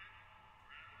 Doc.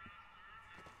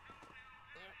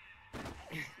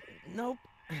 Nope.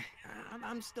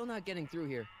 I'm still not getting through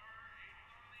here.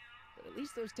 But at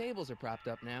least those tables are propped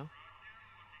up now.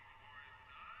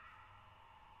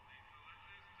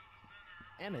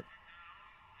 Emmett.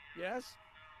 Yes?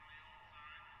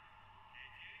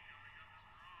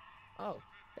 Oh,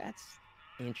 that's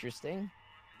interesting.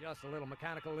 Just a little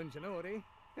mechanical ingenuity.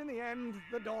 In the end,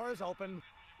 the door is open.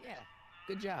 Yeah,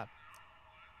 good job.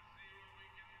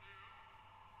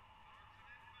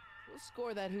 We'll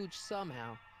score that hooch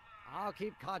somehow. I'll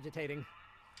keep cogitating.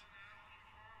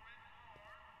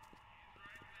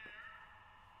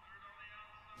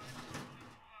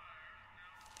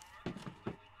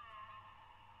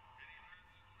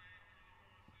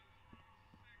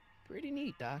 Pretty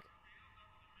neat, Doc.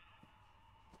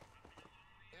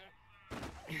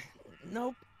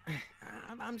 Nope.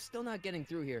 I'm still not getting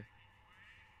through here.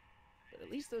 But at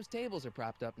least those tables are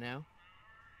propped up now.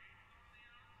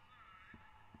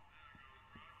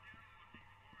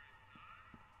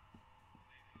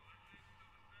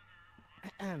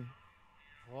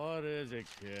 What is it,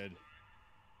 kid?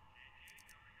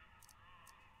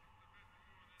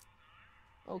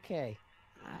 Okay,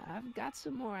 I've got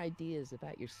some more ideas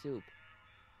about your soup.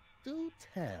 Do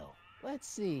tell. Let's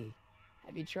see.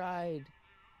 Have you tried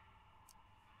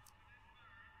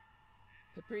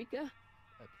paprika?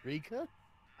 Paprika?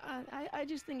 I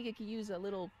just think it could use a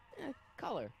little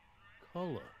color.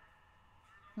 Color.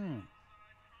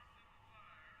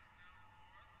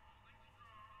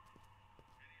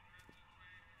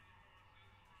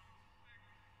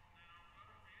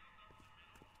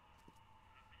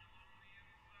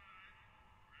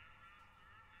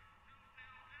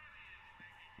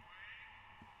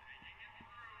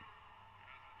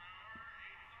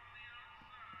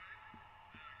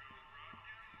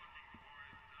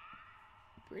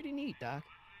 Pretty neat, Doc.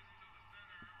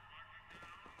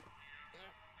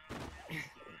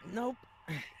 Nope.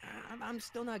 I'm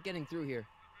still not getting through here.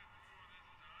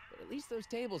 But at least those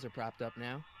tables are propped up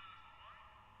now.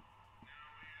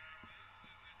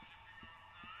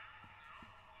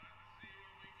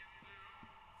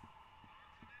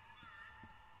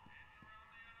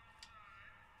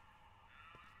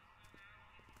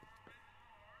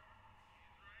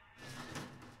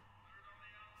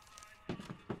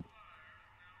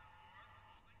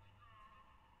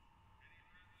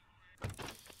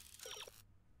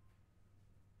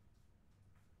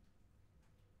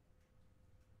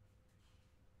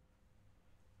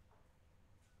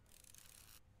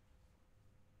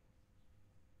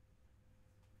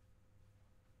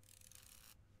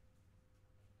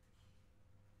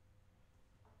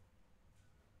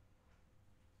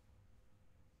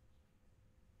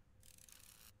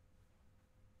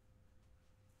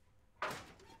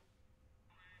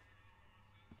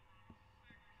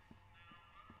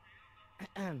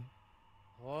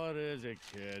 What is it,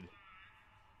 kid?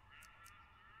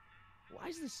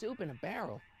 Why's the soup in a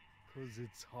barrel? 'Cause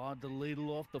it's hard to ladle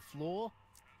off the floor?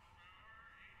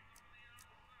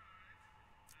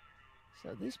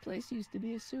 So this place used to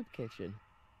be a soup kitchen.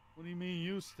 What do you mean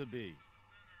used to be?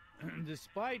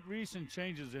 Despite recent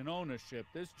changes in ownership,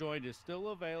 this joint is still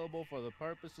available for the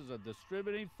purposes of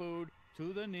distributing food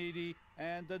to the needy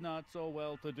and the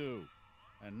not-so-well-to-do.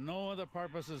 And no other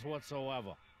purposes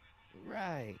whatsoever.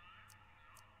 Right.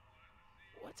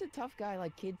 What's a tough guy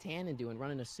like Kid Tannen doing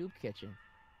running a soup kitchen?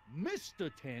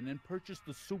 Mr. Tannen purchased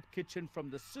the soup kitchen from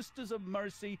the Sisters of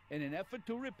Mercy in an effort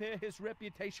to repair his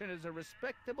reputation as a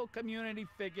respectable community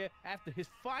figure after his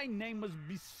fine name was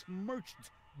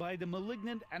besmirched by the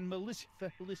malignant and malicious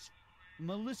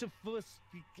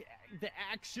the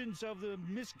actions of the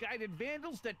misguided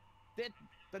vandals that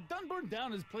done burned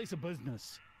down his place of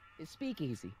business. His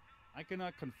speakeasy. I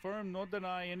cannot confirm nor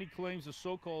deny any claims of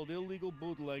so-called illegal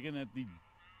bootlegging at the...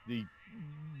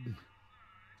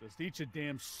 Just eat your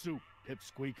damn soup,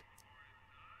 pipsqueak.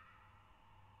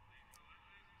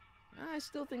 I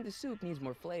still think the soup needs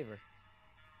more flavor.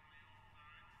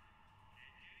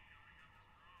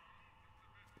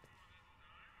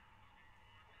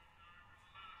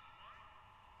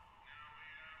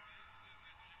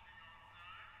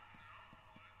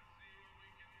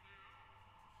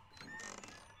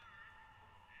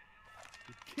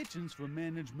 The kitchen's for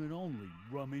management only,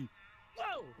 rummy.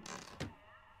 Whoa!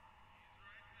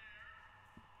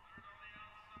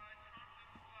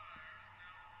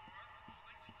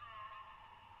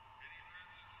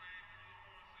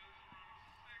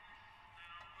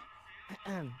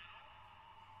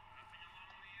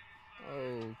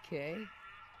 Okay.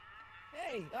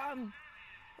 Hey,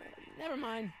 never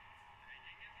mind.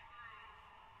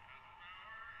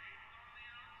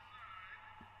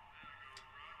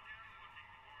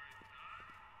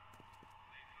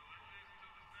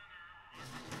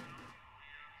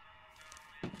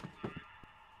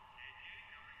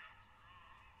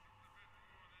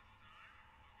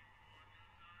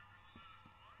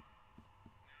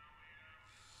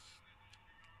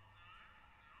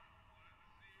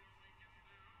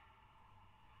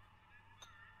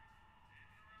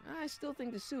 I still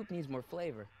think the soup needs more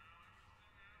flavor.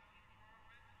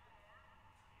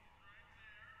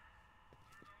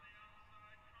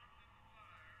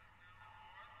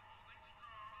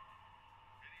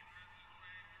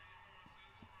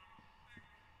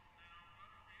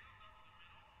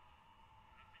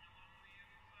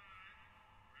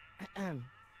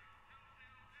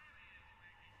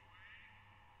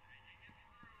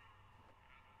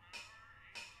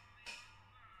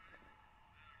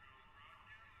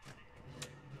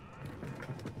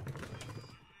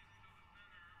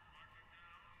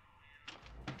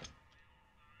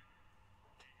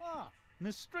 Ah,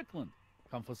 Miss Strickland.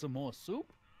 Come for some more soup?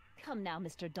 Come now,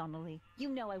 Mr. Donnelly. You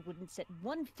know I wouldn't set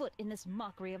one foot in this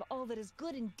mockery of all that is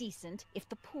good and decent if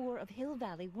the poor of Hill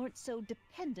Valley weren't so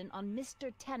dependent on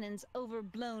Mr. Tannen's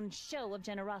overblown show of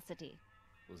generosity.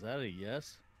 Was that a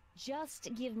yes? Just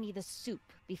give me the soup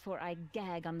before I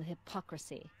gag on the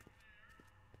hypocrisy.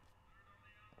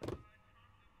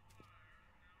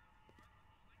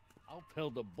 I'll tell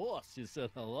the boss you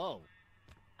said hello.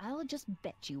 I'll just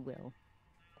bet you will.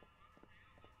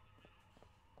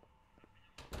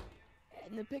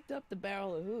 Edna picked up the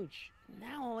barrel of hooch.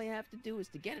 Now all I have to do is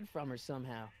to get it from her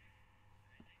somehow.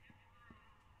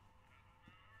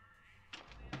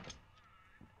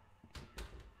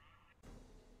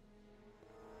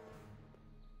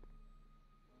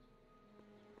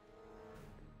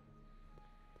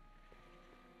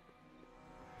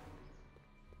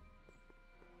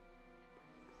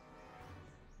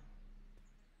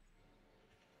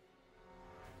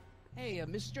 Hey,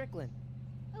 Miss Strickland.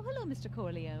 Oh, hello, Mr.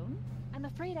 Corleone. I'm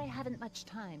afraid I haven't much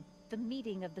time. The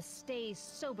meeting of the Stay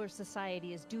Sober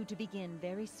Society is due to begin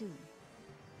very soon.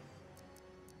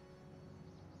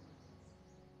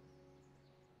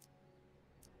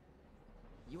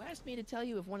 You asked me to tell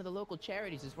you if one of the local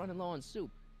charities is running low on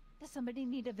soup. Does somebody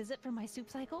need a visit from my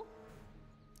soup cycle?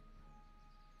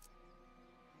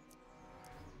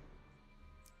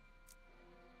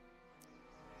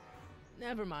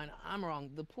 Never mind, I'm wrong.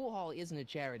 The pool hall isn't a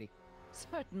charity.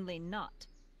 Certainly not.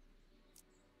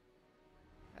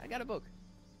 I got a book.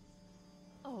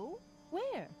 Oh?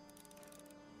 Where?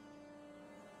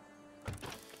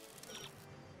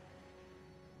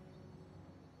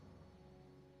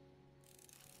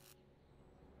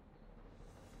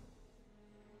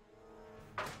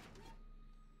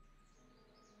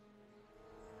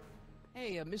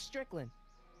 Hey, Miss Strickland.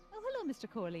 Oh, hello, Mr.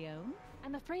 Corleone.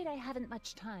 I'm afraid I haven't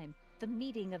much time. The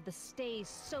meeting of the Stay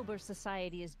Sober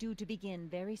Society is due to begin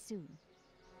very soon.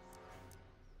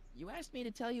 You asked me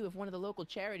to tell you if one of the local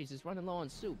charities is running low on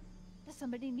soup. Does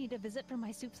somebody need a visit from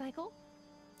my soup cycle?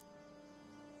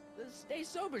 The Stay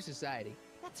Sober Society.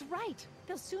 That's right!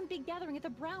 They'll soon be gathering at the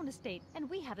Brown estate, and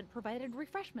we haven't provided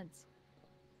refreshments.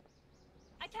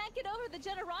 I can't get over the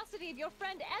generosity of your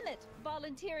friend Emmett,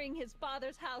 volunteering his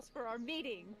father's house for our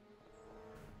meeting.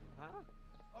 Huh?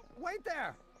 Oh, wait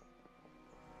there!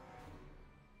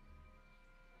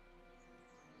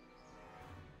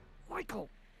 Michael!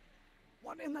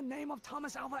 What in the name of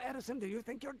Thomas Alva Edison do you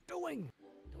think you're doing?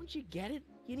 Don't you get it?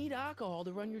 You need alcohol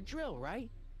to run your drill, right?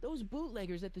 Those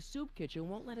bootleggers at the soup kitchen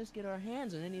won't let us get our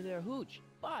hands on any of their hooch.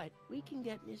 But we can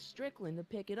get Miss Strickland to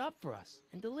pick it up for us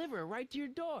and deliver it right to your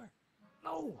door.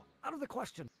 No, out of the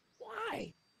question.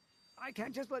 Why? I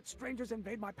can't just let strangers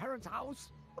invade my parents'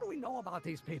 house. What do we know about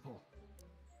these people?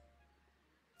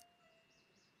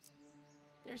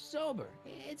 They're sober.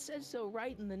 It says so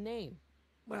right in the name.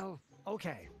 Well,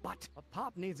 okay, but a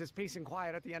Pop needs his peace and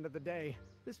quiet at the end of the day.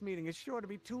 This meeting is sure to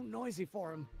be too noisy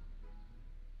for him.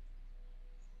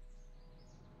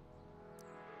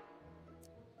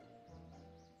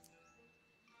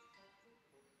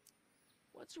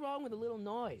 What's wrong with a little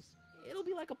noise? It'll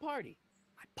be like a party.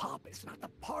 My Pop is not the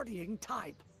partying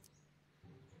type.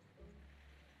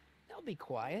 They'll be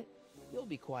quiet. You'll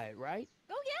be quiet, right?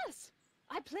 Oh, yes!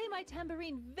 I play my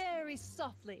tambourine very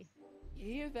softly.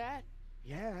 You hear that?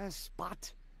 Yes,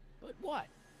 but... But what?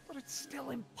 But it's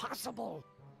still impossible.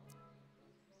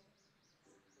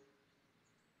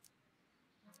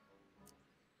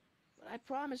 But I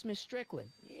promised Miss Strickland.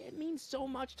 It means so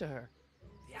much to her.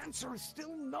 The answer is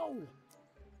still no.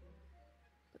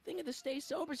 But think of the Stay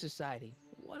Sober Society.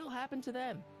 What'll happen to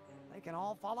them? They can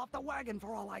all fall off the wagon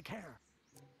for all I care.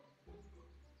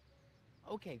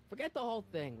 Okay, forget the whole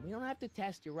thing. We don't have to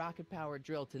test your rocket-powered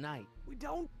drill tonight. We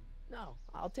don't? No,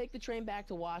 I'll take the train back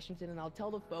to Washington and I'll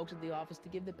tell the folks at the office to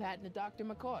give the patent to Dr.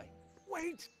 McCoy.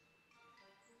 Wait!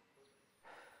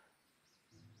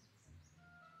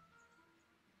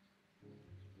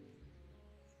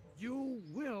 You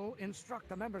will instruct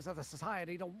the members of the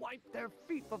society to wipe their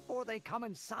feet before they come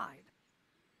inside.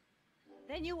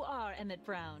 Then you are Emmett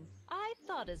Brown. I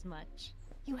thought as much.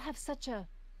 You have such a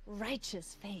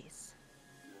righteous face.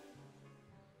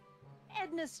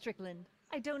 Edna Strickland,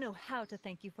 I don't know how to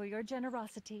thank you for your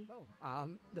generosity.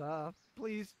 Oh,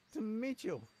 pleased to meet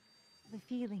you. The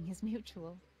feeling is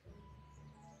mutual.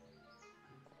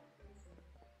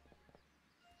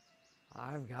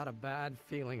 I've got a bad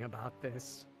feeling about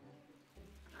this.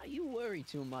 You worry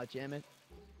too much, Emmett.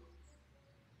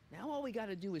 Now all we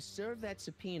gotta do is serve that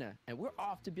subpoena, and we're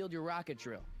off to build your rocket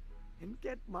drill. And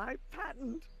get my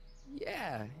patent.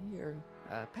 Yeah, your,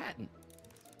 patent.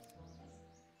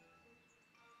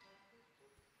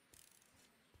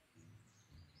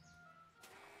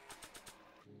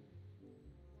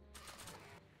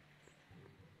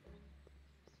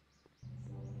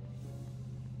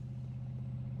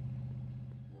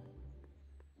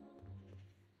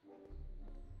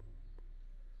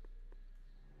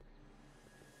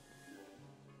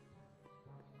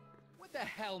 What the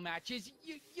hell, Matches?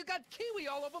 You got kiwi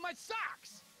all over my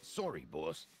socks! Sorry,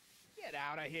 boss. Get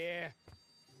out of here.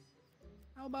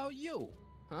 How about you?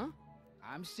 Huh?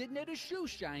 I'm sitting at a shoe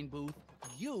shine booth.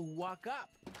 You walk up.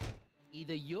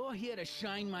 Either you're here to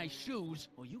shine my shoes,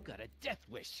 or you got a death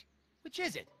wish. Which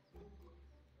is it?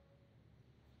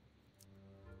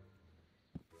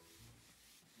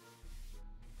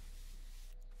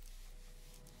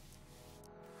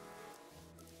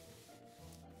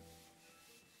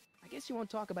 I guess you won't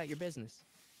talk about your business.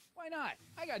 Why not?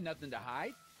 I got nothing to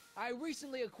hide. I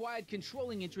recently acquired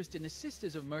controlling interest in the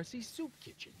Sisters of Mercy Soup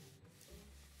Kitchen.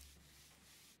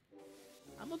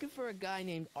 I'm looking for a guy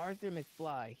named Arthur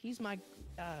McFly. He's my,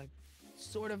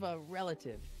 sort of a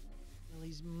relative. Well,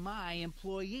 he's my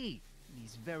employee.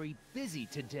 He's very busy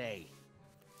today.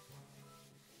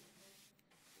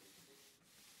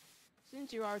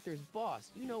 Since you're Arthur's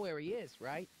boss, you know where he is,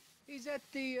 right? He's at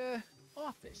the,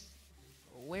 office.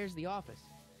 Where's the office?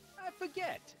 I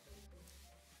forget.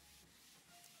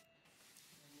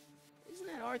 Isn't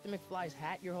that Arthur McFly's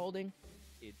hat you're holding?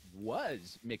 It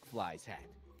was McFly's hat.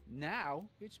 Now,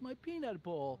 it's my peanut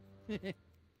bowl. Could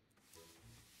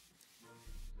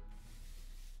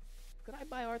I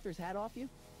buy Arthur's hat off you?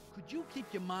 Could you keep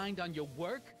your mind on your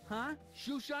work, huh?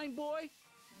 Shoeshine boy?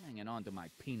 I'm hanging on to my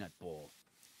peanut bowl.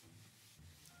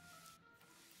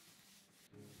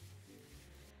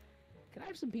 Can I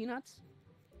have some peanuts?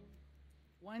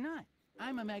 Why not?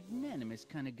 I'm a magnanimous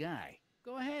kind of guy.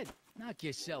 Go ahead, knock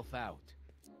yourself out.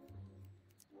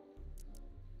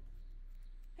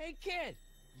 Hey, kid!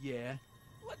 Yeah?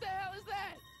 What the hell is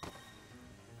that?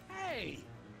 Hey!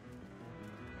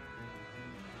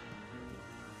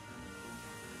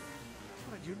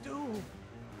 What did you do?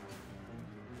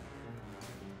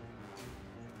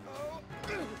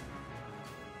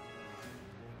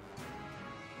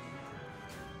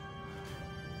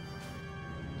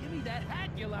 Give me that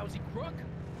hat, you lousy crook!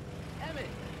 Emmett!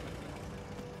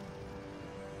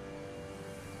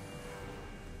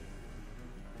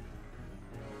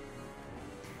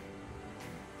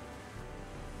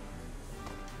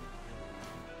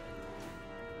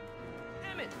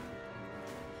 Emmett!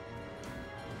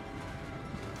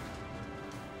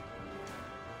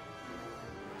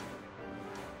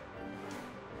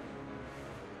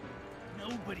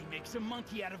 Nobody makes a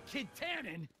monkey out of Kid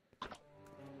Tannen!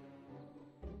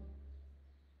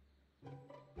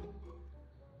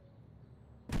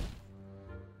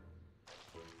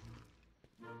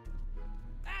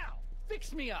 Ow!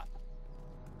 Fix me up!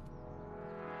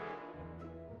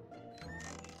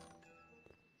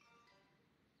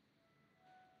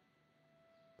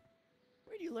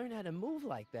 Where'd you learn how to move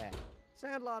like that?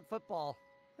 Sandlot football.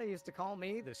 They used to call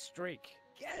me the Streak.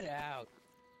 Get out!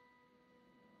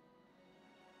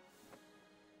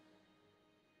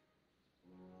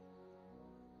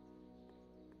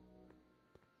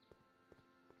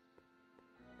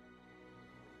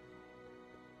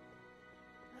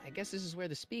 I guess this is where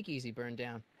the speakeasy burned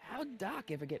down. How'd Doc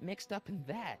ever get mixed up in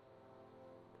that?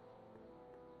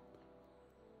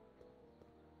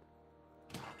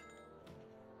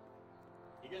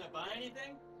 You gonna buy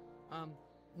anything?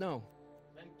 No.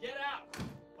 Then get out,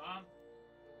 bum.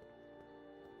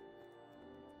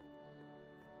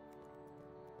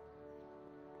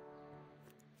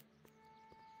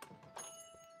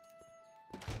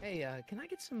 Hey, can I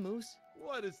get some moose?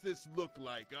 What does this look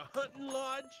like? A hunting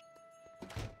lodge?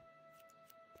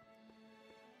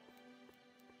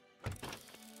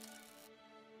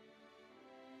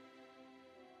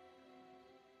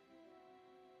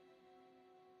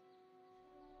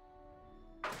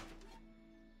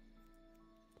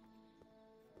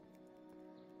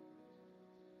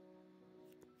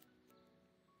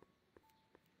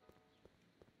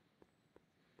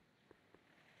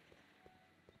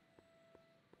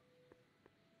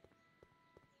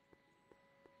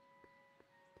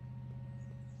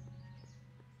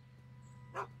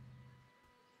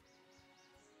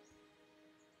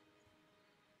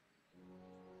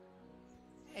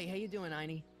 Hey, how you doing,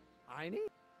 Einie? Einie?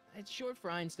 It's short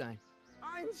for Einstein.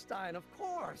 Einstein, of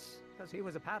course, because he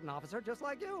was a patent officer just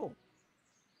like you.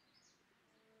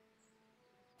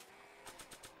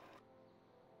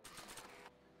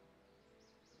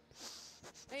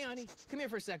 Hey, Einie, come here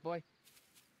for a sec, boy.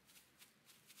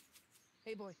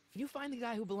 Hey, boy, can you find the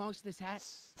guy who belongs to this hat?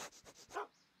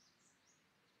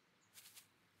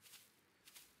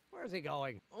 Where's he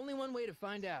going? Only one way to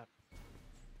find out.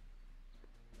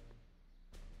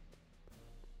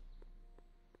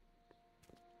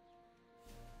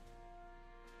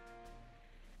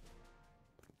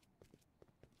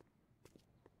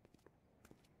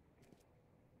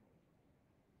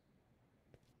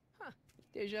 Huh,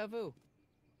 deja vu.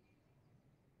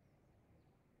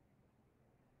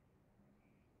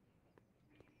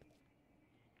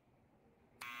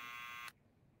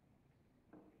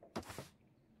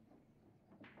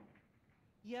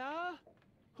 Yeah?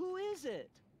 Who is it?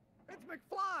 It's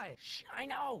McFly! Shh, I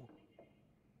know.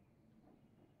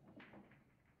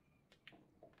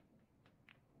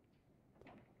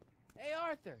 Hey,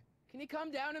 Arthur, can you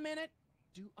come down a minute?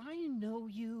 Do I know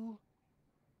you?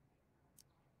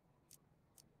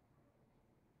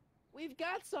 We've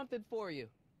got something for you.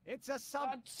 It's a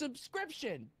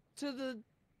subscription to the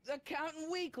Accountant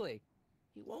Weekly.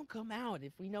 He won't come out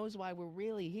if he knows why we're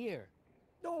really here.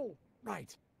 No,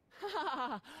 right.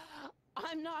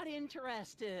 I'm not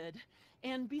interested.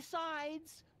 And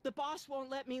besides, the boss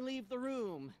won't let me leave the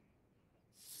room.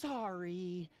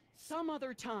 Sorry. Some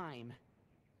other time.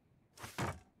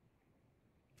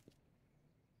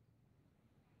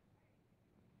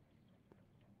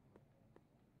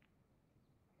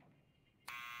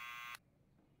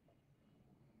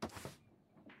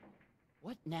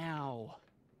 What now?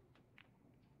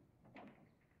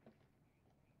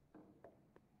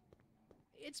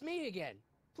 It's me again.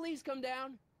 Please come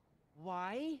down.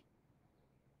 Why?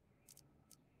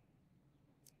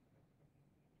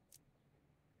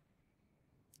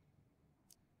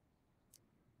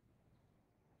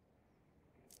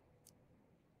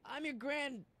 I'm your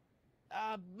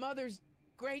mother's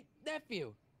great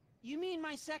nephew. You mean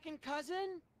my second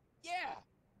cousin? Yeah.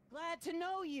 Glad to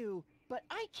know you, but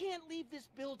I can't leave this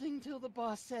building till the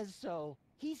boss says so.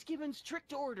 He's given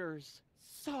strict orders.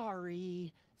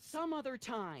 Sorry. Some other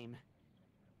time.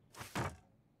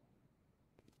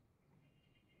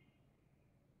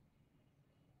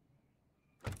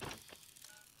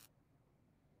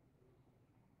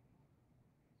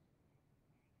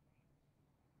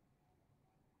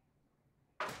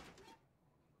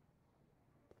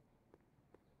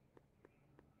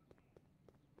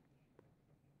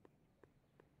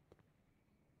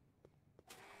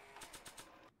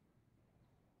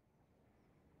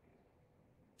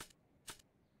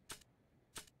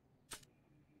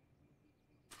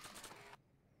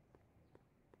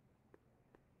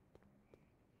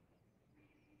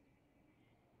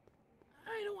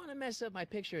 I don't want to mess up my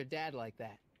picture of Dad like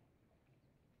that.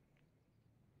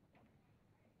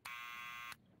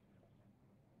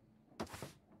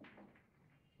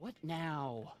 What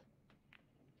now?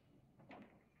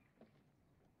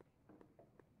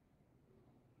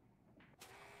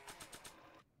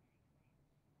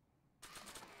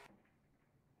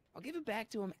 I'll give it back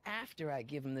to him after I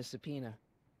give him the subpoena.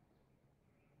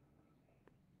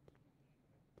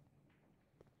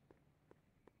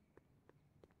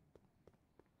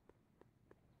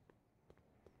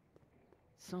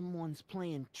 Someone's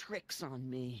playing tricks on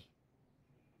me.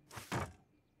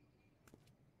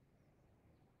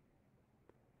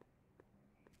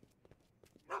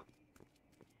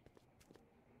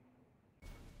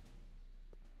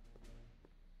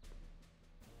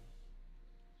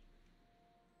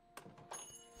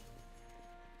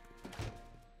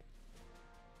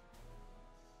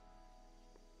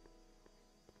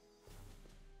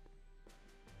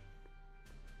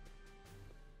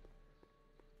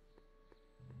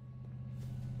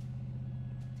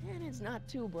 Tannen's not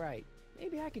too bright.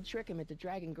 Maybe I could trick him into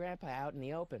dragging Grandpa out in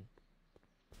the open.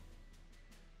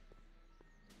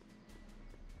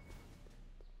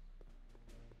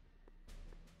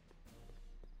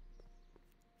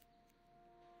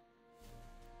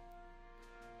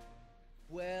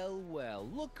 Well, well,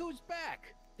 look who's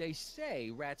back! They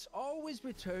say rats always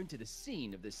return to the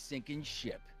scene of the sinking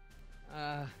ship.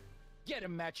 Get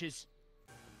 'em, Matches!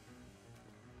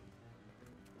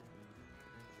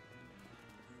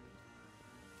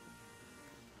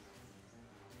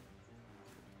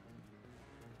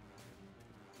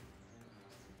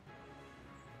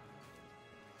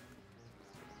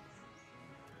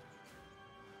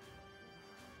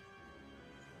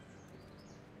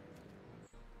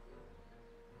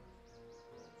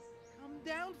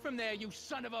 Down from there, you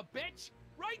son of a bitch!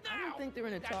 Right now! I don't think they're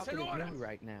in a talkative mood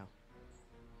right now.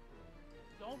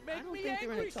 Don't make me think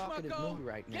they're in angry, a talkative Smucko! mood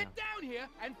right now. Get down here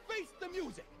and face the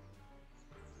music!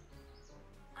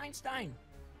 Einstein!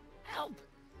 Help!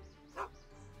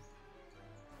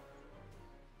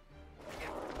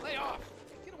 Lay off!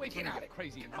 Get away from me, you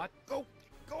crazy mutt! Go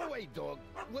away, dog.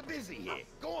 We're busy here.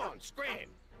 Go on, scram.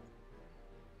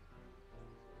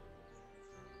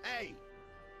 Hey!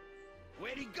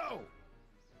 Where'd he go?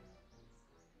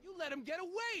 You let him get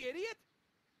away, idiot!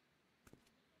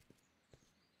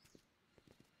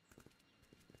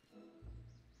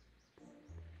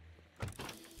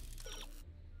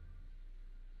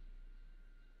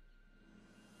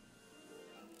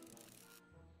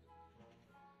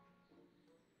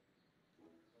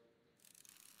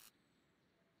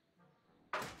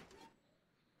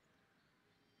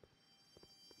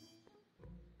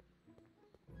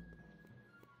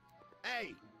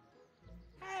 Hey!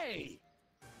 Hey!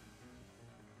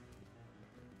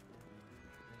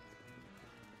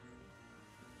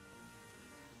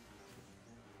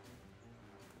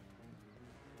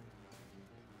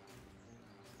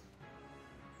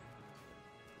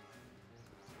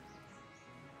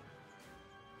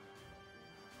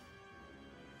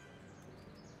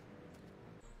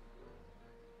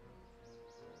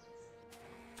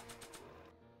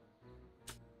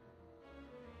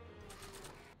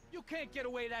 You can't get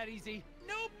away that easy.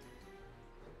 Nope!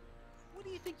 What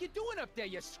do you think you're doing up there,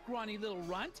 you scrawny little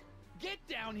runt? Get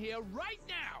down here right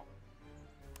now!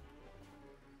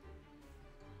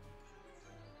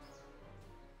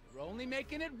 You're only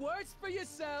making it worse for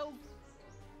yourself!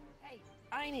 Hey,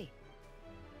 Einie!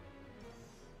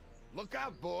 Look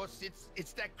out, boss.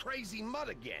 It's that crazy mud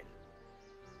again.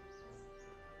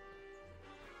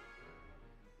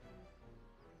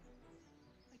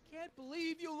 I can't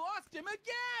believe you lost him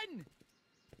again!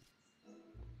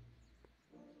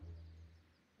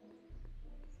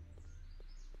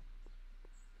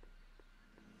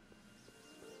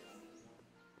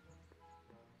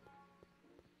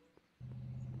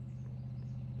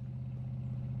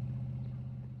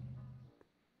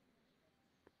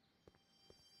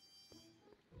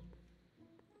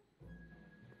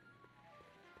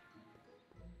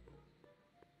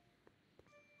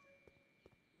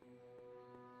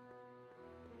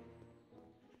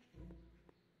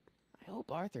 I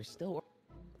hope Arthur's still...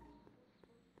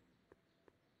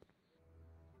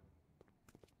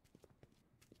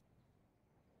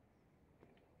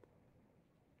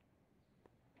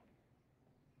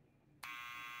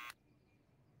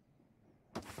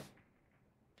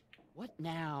 What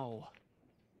now?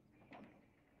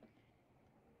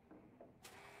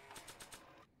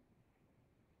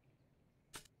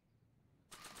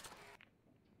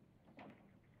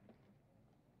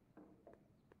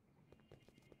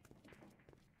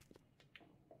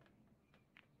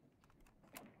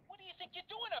 What do you think you're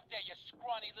doing up there, you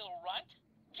scrawny little runt?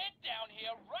 Get down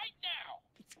here right now!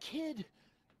 It's Kid!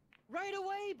 Right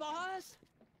away, boss!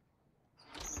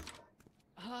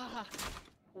 Ah,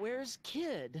 where's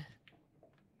Kid?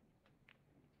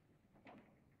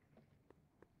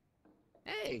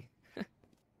 Hey!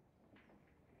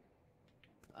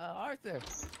 Arthur!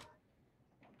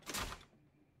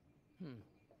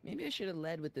 Maybe I should have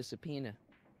led with the subpoena.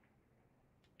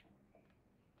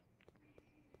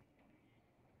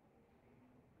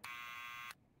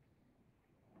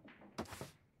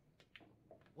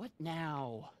 What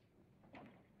now?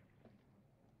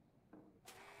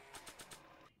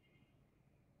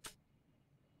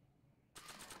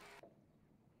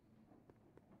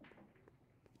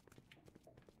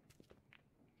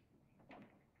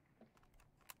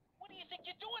 What do you think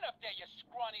you're doing up there, you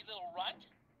scrawny little runt?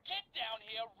 Get down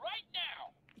here right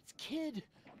now! It's Kid!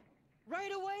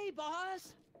 Right away,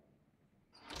 boss!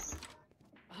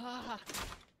 Ah,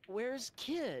 where's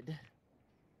Kid?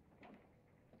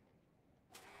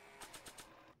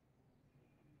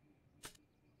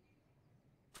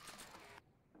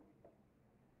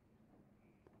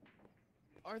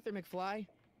 Arthur McFly?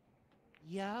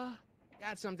 Yeah?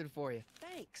 Got something for you.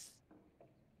 Thanks.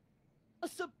 A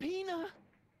subpoena?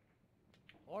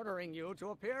 Ordering you to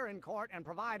appear in court and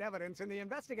provide evidence in the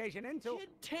investigation into... Kid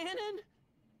Tannen?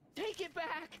 Take it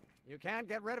back! You can't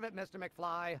get rid of it, Mr.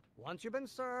 McFly. Once you've been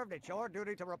served, it's your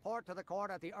duty to report to the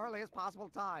court at the earliest possible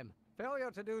time.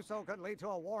 Failure to do so could lead to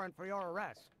a warrant for your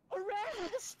arrest.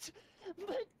 Arrest!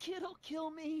 But Kid'll kill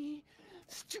me.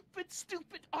 Stupid,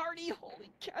 stupid Artie.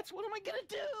 Holy cats, what am I gonna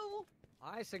do?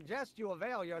 I suggest you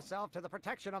avail yourself to the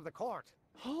protection of the court.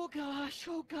 Oh gosh,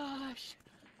 oh gosh.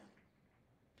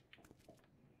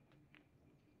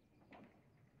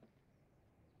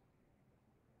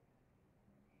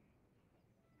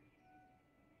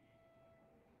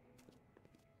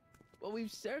 Well,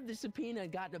 we've served the subpoena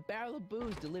and gotten a barrel of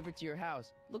booze delivered to your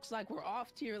house. Looks like we're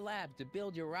off to your lab to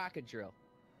build your rocket drill.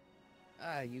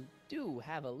 You do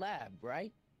have a lab,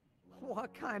 right?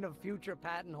 What kind of future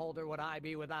patent holder would I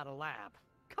be without a lab?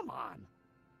 Come on.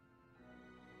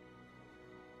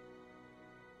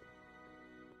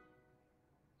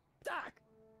 Doc!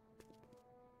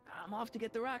 I'm off to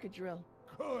get the rocket drill.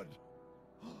 Good.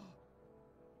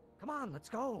 Come on, let's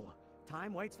go.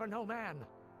 Time waits for no man.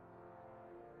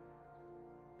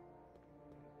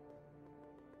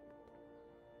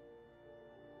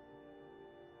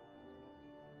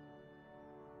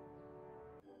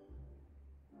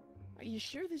 Are you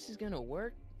sure this is gonna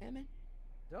work, Emmett?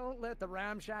 Don't let the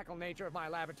ramshackle nature of my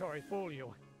laboratory fool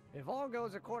you. If all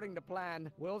goes according to plan,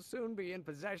 we'll soon be in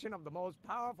possession of the most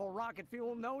powerful rocket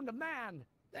fuel known to man.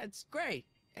 That's great.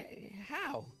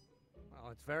 How? Oh,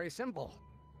 it's very simple.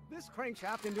 This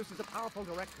crankshaft induces a powerful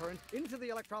direct current into the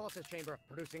electrolysis chamber,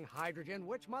 producing hydrogen,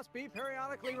 which must be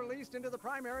periodically released into the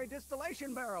primary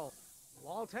distillation barrel.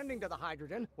 While tending to the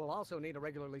hydrogen, we'll also need to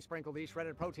regularly sprinkle these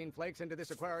shredded protein flakes into this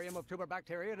aquarium of tuber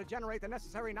bacteria to generate the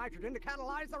necessary nitrogen to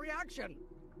catalyze the reaction.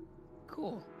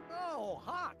 Cool. Oh,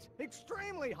 hot!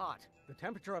 Extremely hot! The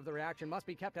temperature of the reaction must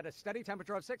be kept at a steady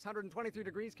temperature of 623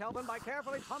 degrees Kelvin by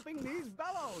carefully pumping these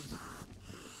bellows.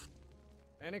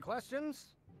 Any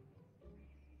questions?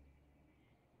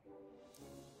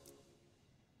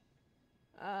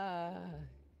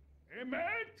 Hey,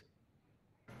 mate?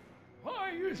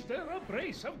 Why is there a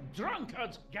brace of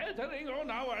drunkards gathering on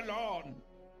our lawn?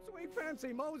 Sweet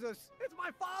fancy Moses, it's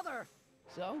my father!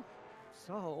 So?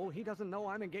 So, he doesn't know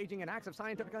I'm engaging in acts of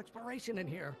scientific exploration in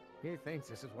here. He thinks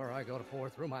this is where I go to pore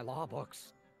through my law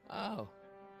books. Oh.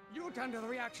 You tend to the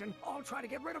reaction. I'll try to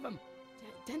get rid of him.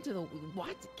 Tend to the...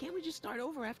 What? Can't we just start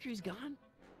over after he's gone?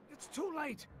 It's too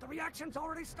late. The reaction's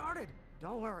already started.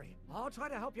 Don't worry. I'll try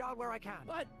to help you out where I can.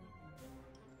 But...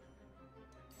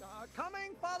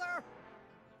 Coming, Father!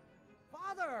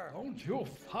 Father! Don't you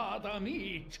father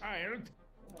me, child.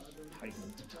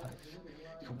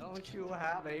 Don't you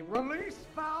have a release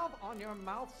valve on your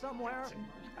mouth somewhere?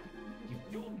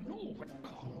 You know what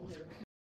called.